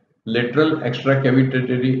had lateral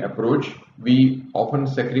extracavitary approach. We often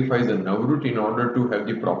sacrifice the nerve root in order to have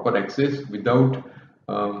the proper access without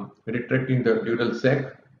retracting the dural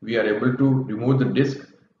sac. We are able to remove the disc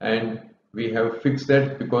and we have fixed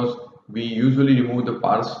that because we usually remove the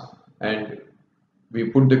pars and we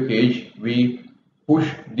put the cage, we push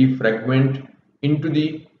the fragment into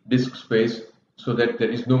the disc space so that there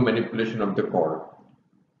is no manipulation of the cord.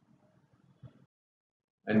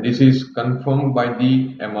 And this is confirmed by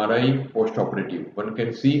the MRI post-operative. One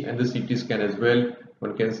can see, and the CT scan as well,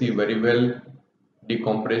 one can see very well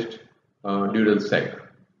decompressed dural sac.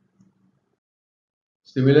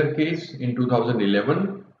 Similar case in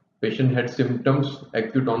 2011, patient had symptoms,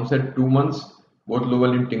 acute onset 2 months, both lower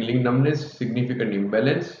limb tingling numbness, significant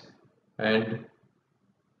imbalance, and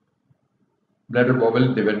bladder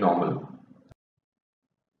bowel, they were normal.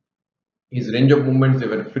 His range of movements, they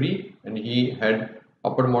were free, and he had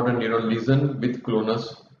upper motor neuron lesion with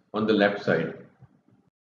clonus on the left side.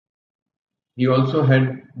 He also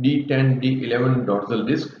had D10, D11 dorsal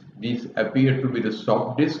disc. These appeared to be the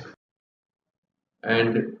soft disc,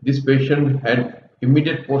 and this patient had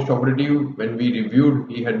immediate post-operative. When we reviewed,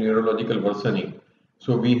 he had neurological worsening.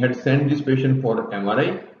 So we had sent this patient for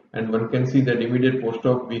MRI, and one can see that immediate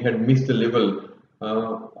post-op we had missed the level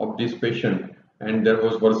of this patient, and there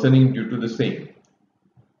was worsening due to the same.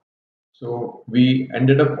 So we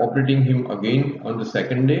ended up operating him again on the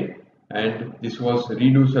second day, and this was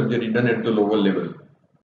redo surgery done at the lower level.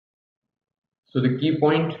 So the key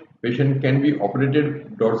point patient can be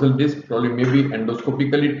operated dorsal disc, probably maybe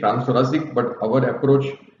endoscopically transthoracic, but our approach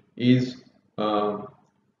is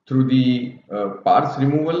through the pars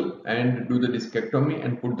removal and do the discectomy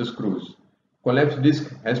and put the screws. Collapsed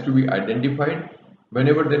disc has to be identified.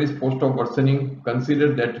 Whenever there is post-op worsening,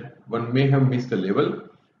 consider that one may have missed the level.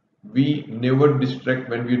 We never distract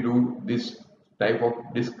when we do this type of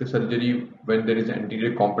disc surgery when there is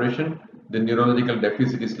anterior compression. The neurological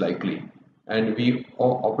deficit is likely, and we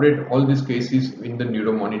operate all these cases in the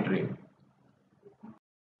neuromonitoring.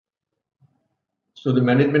 So the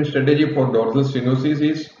management strategy for dorsal stenosis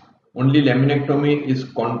is only laminectomy is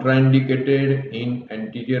contraindicated in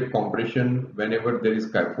anterior compression whenever there is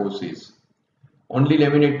kyphosis. Only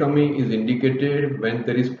laminectomy is indicated when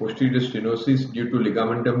there is posterior stenosis due to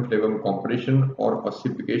ligamentum flavum compression or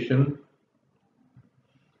ossification.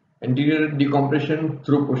 Anterior decompression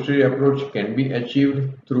through posterior approach can be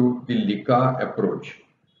achieved through the LICA approach.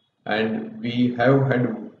 And we have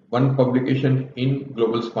had one publication in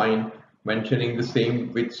Global Spine mentioning the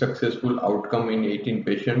same with successful outcome in 18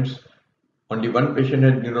 patients. Only one patient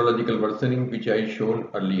had neurological worsening, which I shown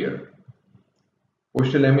earlier.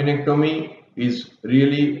 Posterior laminectomy is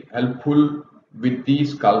really helpful with the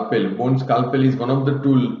scalpel. Bone scalpel is one of the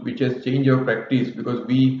tools which has changed our practice because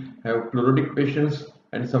we have chlorotic patients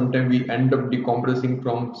and sometimes we end up decompressing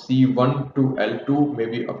from C1 to L2,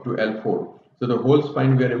 maybe up to L4. So the whole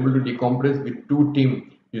spine we are able to decompress with two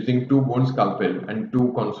team using two bone scalpel and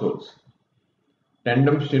two consoles.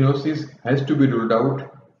 Tandem stenosis has to be ruled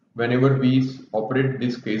out whenever we operate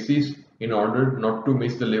these cases in order not to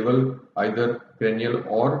miss the level either cranial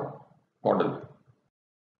or caudal.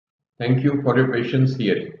 Thank you for your patience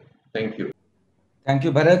hearing. Thank you. Thank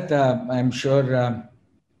you, Bharat. I'm sure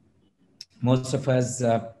most of us,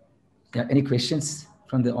 any questions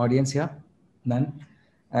from the audience here? None?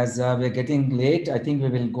 As we're getting late, I think we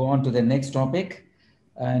will go on to the next topic.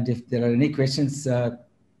 And if there are any questions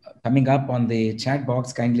coming up on the chat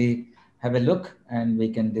box, kindly have a look and we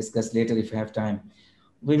can discuss later if you have time.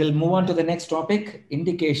 We will move on to the next topic,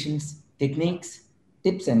 indications, techniques,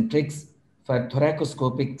 tips and tricks for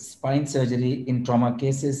thoracoscopic spine surgery in trauma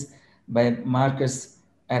cases by Markus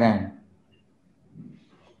Arand.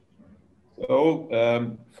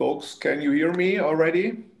 So, folks, can you hear me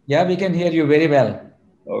already? Yeah, we can hear you very well.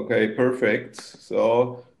 Okay, perfect.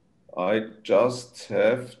 So I just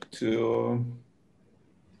have to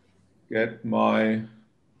get my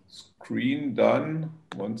screen done.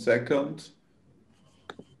 1 second.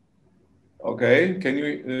 Okay, can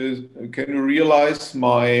you realize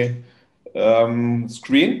my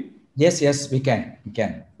screen? Yes, we can.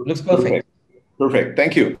 Looks perfect. Perfect,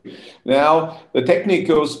 thank you. Now, the technique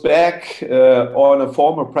goes back on a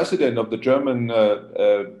former president of the German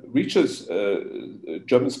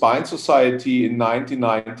German Spine Society in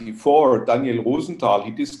 1994, Daniel Rosenthal. He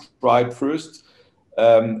described first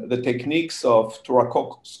the techniques of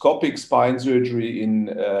thoracoscopic spine surgery in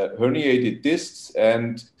herniated discs.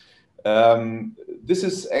 And this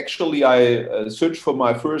is actually, I searched for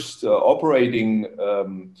my first operating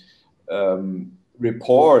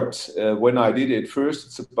report when I did it first.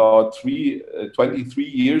 It's about 23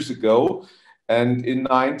 years ago. And in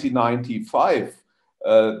 1995,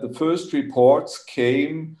 the first reports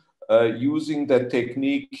came using that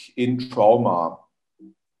technique in trauma.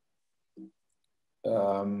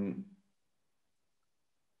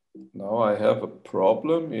 Now I have a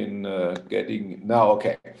problem in getting, now,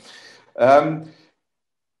 okay.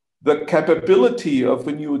 The capability of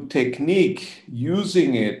a new technique,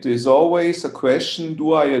 using it, is always a question,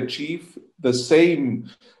 do I achieve the same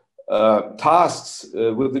tasks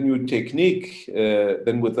with the new technique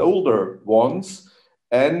than with older ones?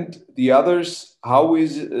 And the others, how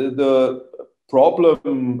is the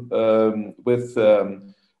problem with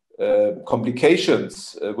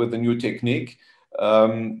complications with the new technique?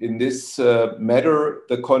 In this matter,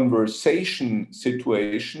 the conversation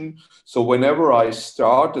situation. So whenever I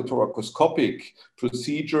start a thoracoscopic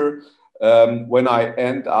procedure, when I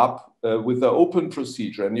end up with the open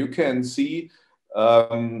procedure, and you can see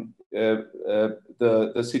the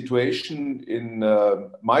situation in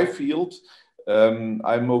my field.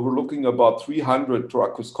 I'm overlooking about 300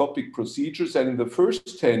 thoracoscopic procedures, and in the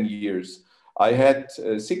first 10 years, I had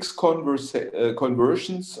 6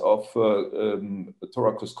 conversions of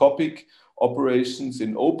thoracoscopic operations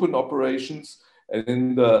in open operations. And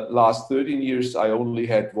in the last 13 years, I only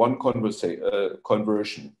had 1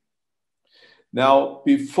 conversion. Now,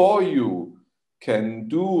 before you can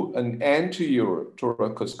do an anterior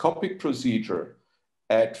thoracoscopic procedure,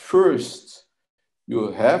 at first,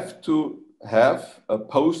 you have to have a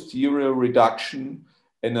posterior reduction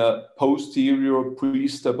in a posterior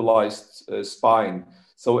pre-stabilized spine.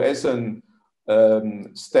 So as an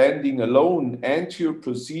standing alone anterior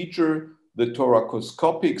procedure, the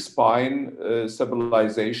thoracoscopic spine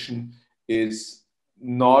stabilization is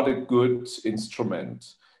not a good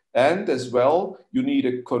instrument. And as well, you need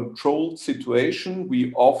a controlled situation.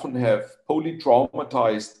 We often have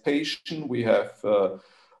polytraumatized patients. We have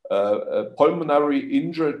pulmonary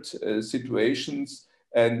injured situations.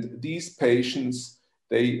 And these patients,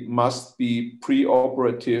 they must be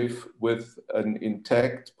preoperative with an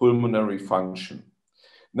intact pulmonary function.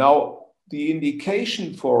 Now, the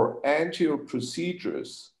indication for anterior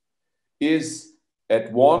procedures is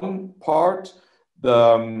at one part,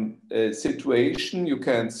 the situation. You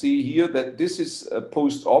can see here that this is a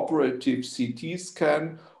post-operative CT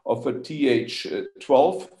scan of a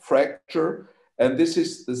TH12 fracture. And this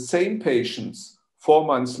is the same patients 4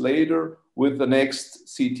 months later with the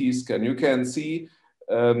next CT scan. You can see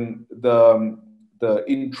the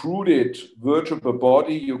intruded vertebral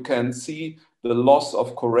body. You can see the loss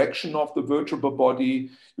of correction of the vertebral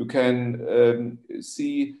body. You can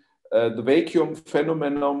see the vacuum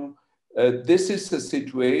phenomenon. This is a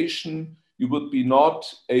situation you would be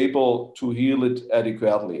not able to heal it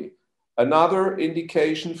adequately. Another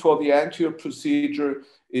indication for the anterior procedure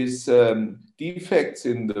is defects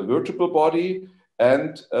in the vertebral body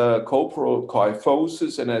and corporal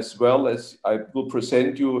kyphosis, and as well as I will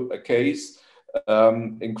present you a case,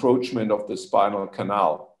 encroachment of the spinal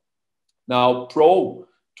canal. Now,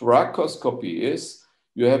 pro-thoracoscopy is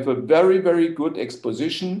you have a very, very good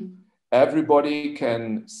exposition. Everybody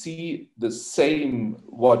can see the same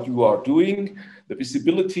what you are doing. The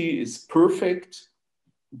visibility is perfect.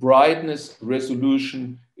 Brightness,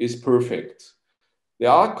 resolution is perfect.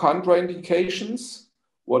 There are contraindications.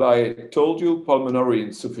 What I told you, pulmonary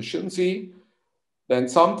insufficiency. Then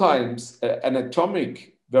sometimes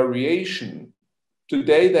anatomic variation.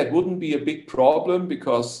 Today, that wouldn't be a big problem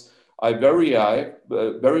because I verify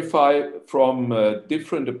from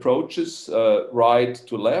different approaches, right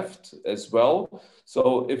to left as well.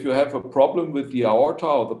 So if you have a problem with the aorta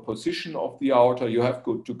or the position of the aorta, you have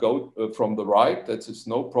to go from the right. That is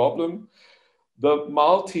no problem. The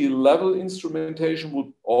multi-level instrumentation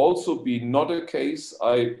would also be not a case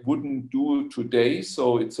I wouldn't do today.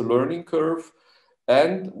 So it's a learning curve.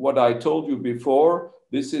 And what I told you before,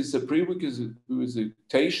 this is a prerequisite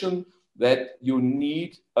that you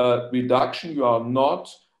need a reduction. You are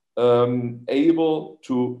not able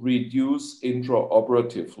to reduce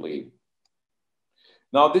intraoperatively.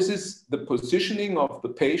 Now, this is the positioning of the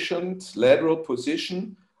patient, lateral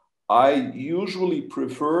position. I usually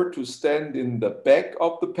prefer to stand in the back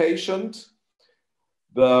of the patient.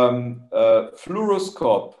 The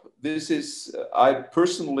fluoroscope, this is, I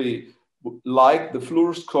personally like the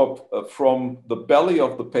fluoroscope from the belly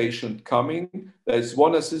of the patient coming. There's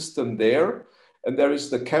one assistant there, and there is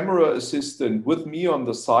the camera assistant with me on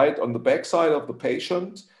the side, on the back side of the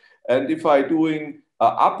patient. And if I'm doing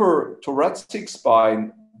upper thoracic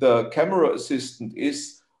spine, the camera assistant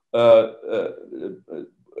is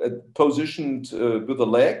positioned with the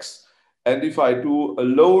legs. And if I do a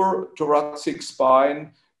lower thoracic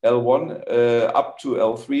spine, L1 up to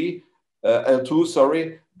L3, L2,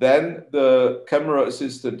 sorry, then the camera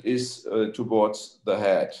assistant is towards the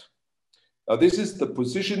head. Now, this is the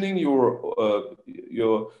positioning.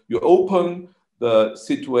 You open the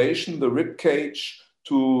situation, the rib cage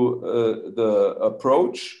to the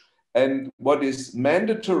approach. And what is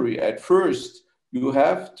mandatory at first, you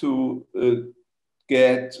have to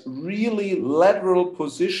get really lateral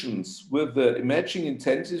positions with the imaging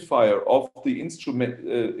intensifier of the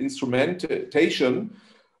instrumentation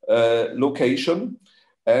location.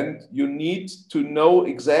 And you need to know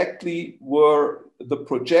exactly where the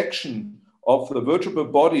projection of the vertebral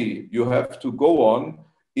body you have to go on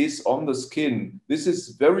is on the skin. This is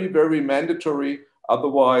very, very mandatory.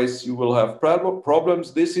 Otherwise, you will have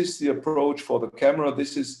problems. This is the approach for the camera.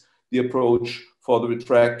 This is the approach for the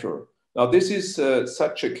retractor. Now, this is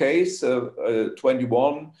such a case, a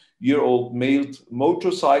 21-year-old male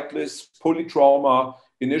motorcyclist, polytrauma,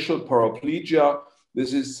 initial paraplegia.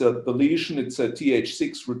 This is the lesion. It's a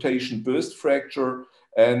TH6 rotation burst fracture.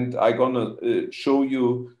 And I'm going to show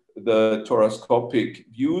you the thoracoscopic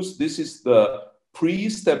views. This is the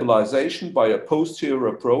pre-stabilization by a posterior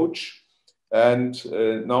approach. And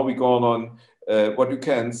now we go on what you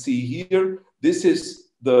can see here. This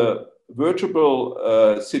is the vertebral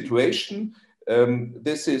situation.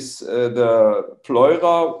 This is the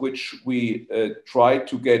pleura, which we try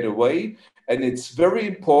to get away. And it's very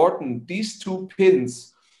important, these two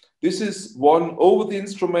pins, this is one over the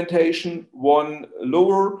instrumentation, one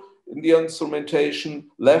lower in the instrumentation.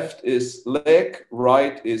 Left is leg,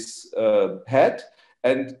 right is head.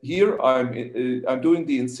 And here I'm doing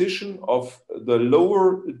the incision of the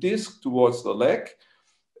lower disc towards the leg.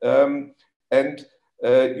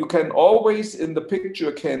 You can always in the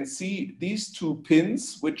picture can see these two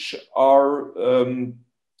pins, which are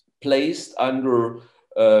placed under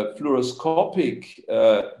fluoroscopic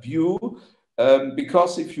view,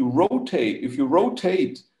 because if you rotate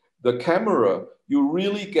the camera, you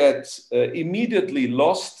really get immediately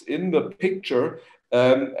lost in the picture,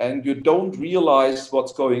 and you don't realize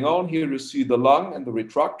what's going on. Here you see the lung and the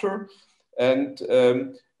retractor, and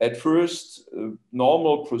at first,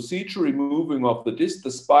 normal procedure, removing of the disc,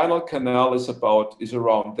 the spinal canal is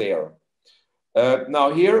around there.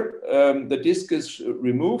 Now here, the disc is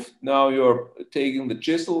removed. Now you're taking the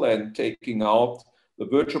chisel and taking out the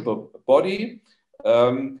vertebral body.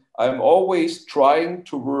 I'm always trying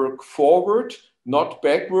to work forward, not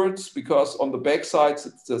backwards, because on the back sides,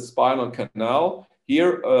 it's the spinal canal.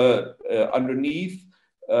 Here, underneath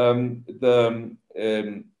the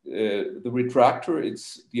retractor,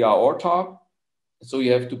 it's the aorta. So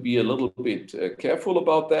you have to be a little bit careful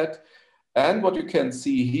about that. And what you can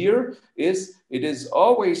see here is it is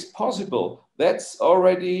always possible. That's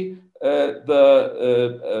already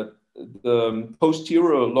the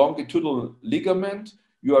posterior longitudinal ligament.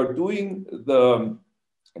 You are doing the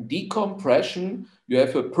decompression. You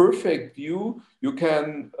have a perfect view. You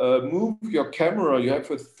can move your camera. You have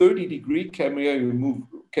a 30-degree camera. You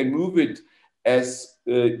can move it as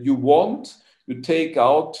you want. You take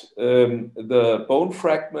out the bone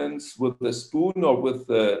fragments with the spoon or with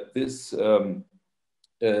this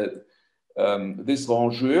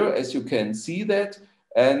rongeur, as you can see that,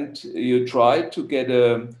 and you try to get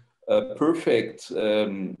a perfect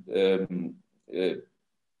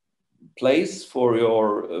place for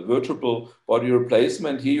your vertebral body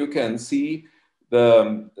replacement. Here you can see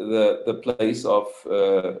the place of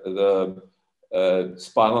the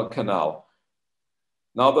spinal canal.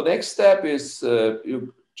 Now the next step is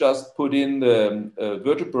you just put in the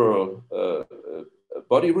vertebral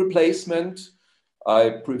body replacement. I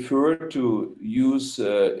prefer to use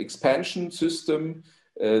expansion system.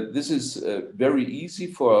 This is very easy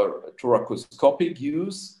for thoracoscopic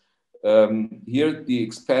use. Here the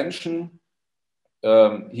expansion,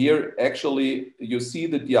 here actually you see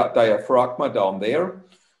the diaphragma down there,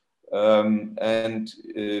 and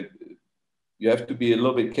you have to be a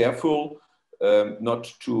little bit careful not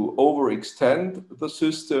to overextend the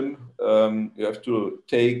system. You have to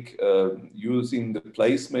take, using the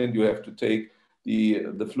placement, you have to take the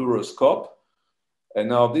fluoroscope. And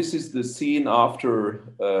now this is the scene after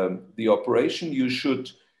the operation. You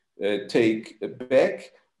should take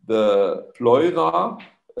back the pleura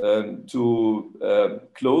to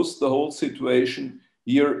close the whole situation.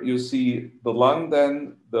 Here you see the lung,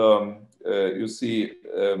 then you see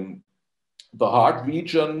the heart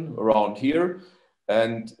region around here.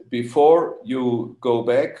 And before you go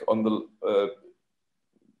back on the,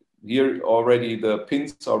 here already the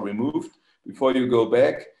pins are removed. Before you go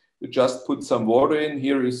back, you just put some water in.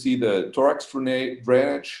 Here you see the thorax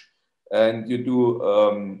drainage, and you do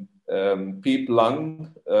PEEP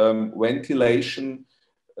lung ventilation,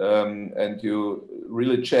 and you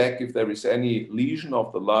really check if there is any lesion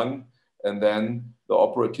of the lung, and then the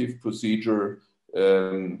operative procedure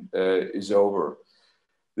is over.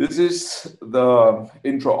 This is the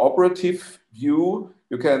intraoperative view.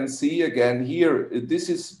 You can see again here, this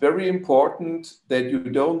is very important that you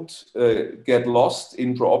don't get lost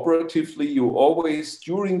intraoperatively. You always,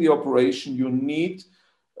 during the operation, you need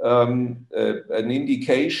an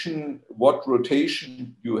indication what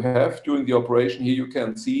rotation you have during the operation. Here you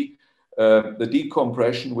can see the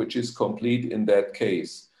decompression, which is complete in that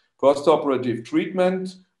case. Post-operative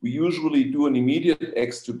treatment, we usually do an immediate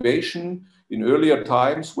extubation. In earlier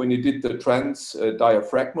times, when you did the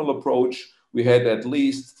transdiaphragmal approach, we had at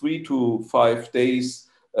least 3 to 5 days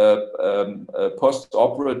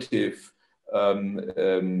post-operative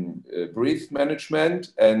breath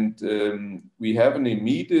management, and we have an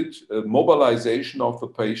immediate mobilization of the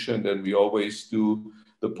patient, and we always do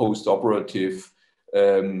the post-operative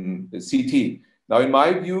CT. Now, in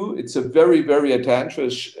my view, it's a very, very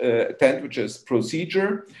advantageous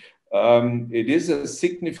procedure. It is a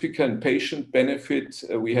significant patient benefit.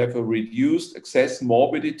 We have a reduced excess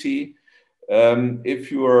morbidity.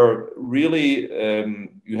 If you are really,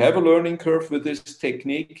 you have a learning curve with this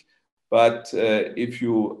technique, but if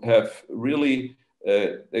you have really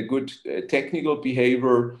a good technical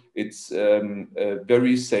behavior, it's a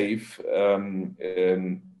very safe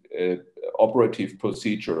operative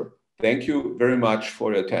procedure. Thank you very much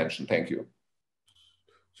for your attention. Thank you.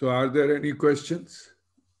 So are there any questions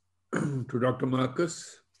to Dr.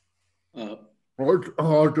 Markus or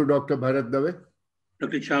to Dr. Bharat Dave?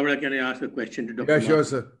 Dr. Chhabra, can I ask a question to Dr. Yeah, Markus? sure,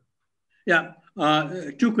 sir. Yeah,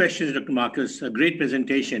 two questions, Dr. Markus. A great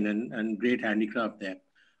presentation and great handicraft there.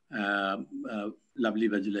 Lovely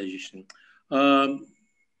visualization.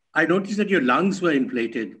 I noticed that your lungs were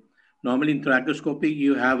inflated. Normally in thoracoscopy,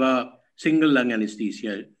 you have a single lung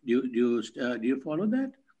anesthesia. Do you follow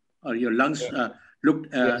that? Or your lungs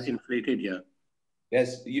looked inflated here?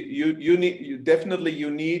 Yes, you definitely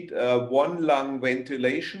need one lung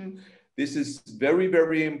ventilation. This is very,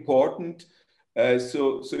 very important.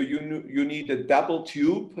 So you need a double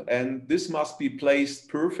tube, and this must be placed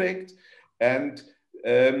perfect. And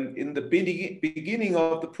in the beginning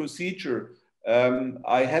of the procedure,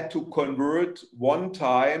 I had to convert one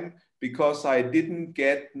time because I didn't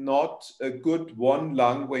get not a good one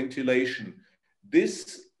lung ventilation.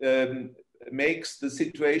 This makes the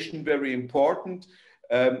situation very important.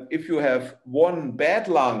 If you have one bad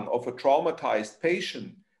lung of a traumatized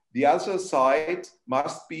patient, the other side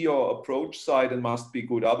must be your approach side and must be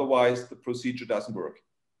good. Otherwise, the procedure doesn't work.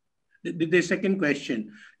 The second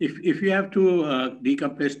question, if you have to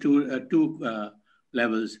decompress two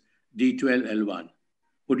levels, D12, L1,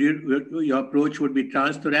 would your approach would be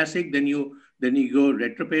transthoracic, then you go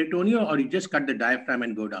retroperitoneal, or you just cut the diaphragm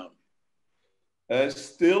and go down?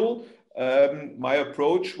 Still, my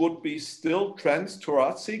approach would be still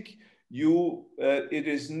transthoracic. It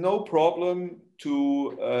is no problem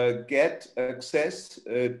to get access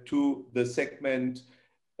to the segment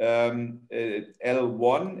L1,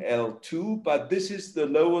 L2, but this is the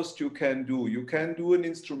lowest you can do. You can do an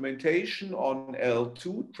instrumentation on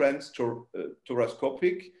L2,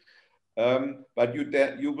 thoracoscopic, but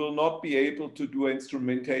you will not be able to do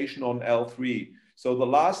instrumentation on L3. So the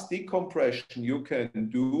last decompression you can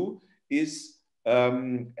do is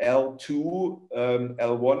L2, L1,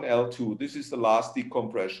 L2. This is the last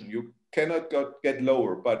decompression. You cannot get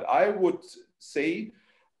lower, but I would say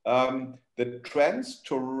the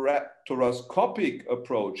thoracoscopic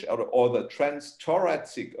approach or the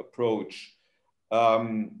transthoracic approach,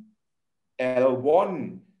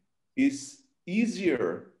 L1 is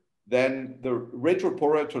easier than the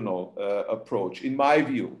retroperitoneal approach, in my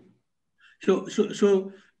view.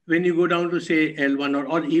 So when you go down to say L1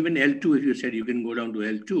 or even L2, if you said you can go down to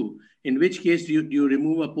L2, in which case you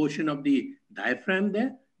remove a portion of the diaphragm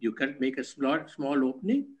there? You can make a small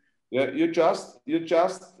opening? Yeah, you just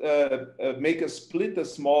make a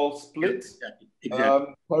small split, exactly.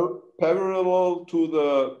 Parallel to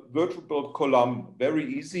the vertebral column. Very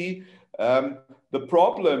easy. The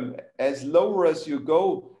problem, as lower as you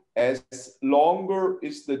go, as longer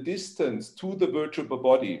is the distance to the vertebral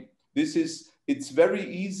body. It's very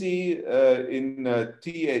easy in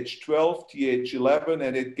TH12, TH11,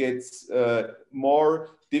 and it gets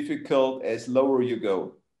more difficult as lower you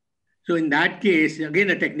go. So in that case, again,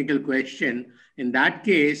 a technical question, in that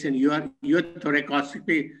case, and your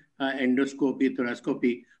thoracoscopy, endoscopy,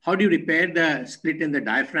 thoracoscopy, how do you repair the split in the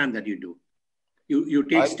diaphragm that you do? You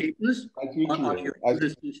take staples?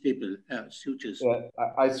 Sutures?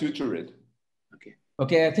 I suture it. Okay.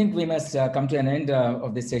 Okay, I think we must come to an end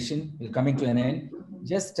of this session. We're coming to an end.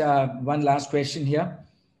 Just one last question here.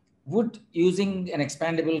 Would using an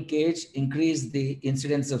expandable cage increase the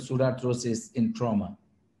incidence of pseudarthrosis in trauma?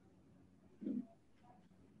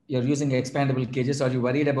 You're using expandable cages. Are you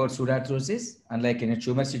worried about pseudarthrosis, unlike in a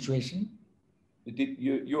tumor situation?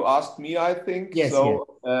 You asked me, I think. Yes. So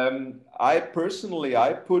yes. I personally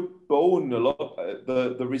put bone,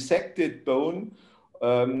 the resected bone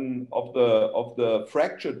of the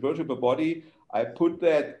fractured vertebral body. I put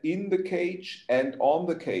that in the cage and on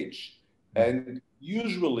the cage. And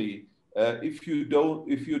usually, if you don't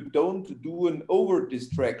do an over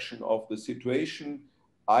distraction of the situation,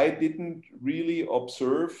 I didn't really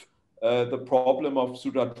observe the problem of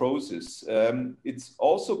pseudarthrosis. It's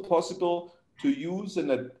also possible to use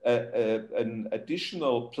an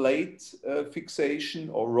additional plate fixation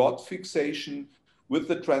or rod fixation with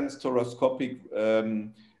the transthoracoscopic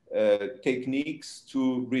techniques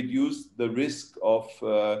to reduce the risk of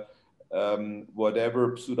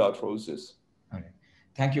whatever pseudarthrosis. All right.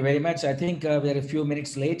 Thank you very much. I think we are a few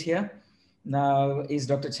minutes late here. Now, is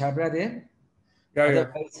Dr. Chhabra there?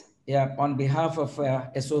 Yeah, on behalf of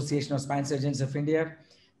Association of Spine Surgeons of India,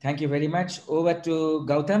 thank you very much. Over to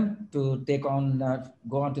Gautam to take on,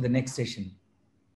 go on to the next session.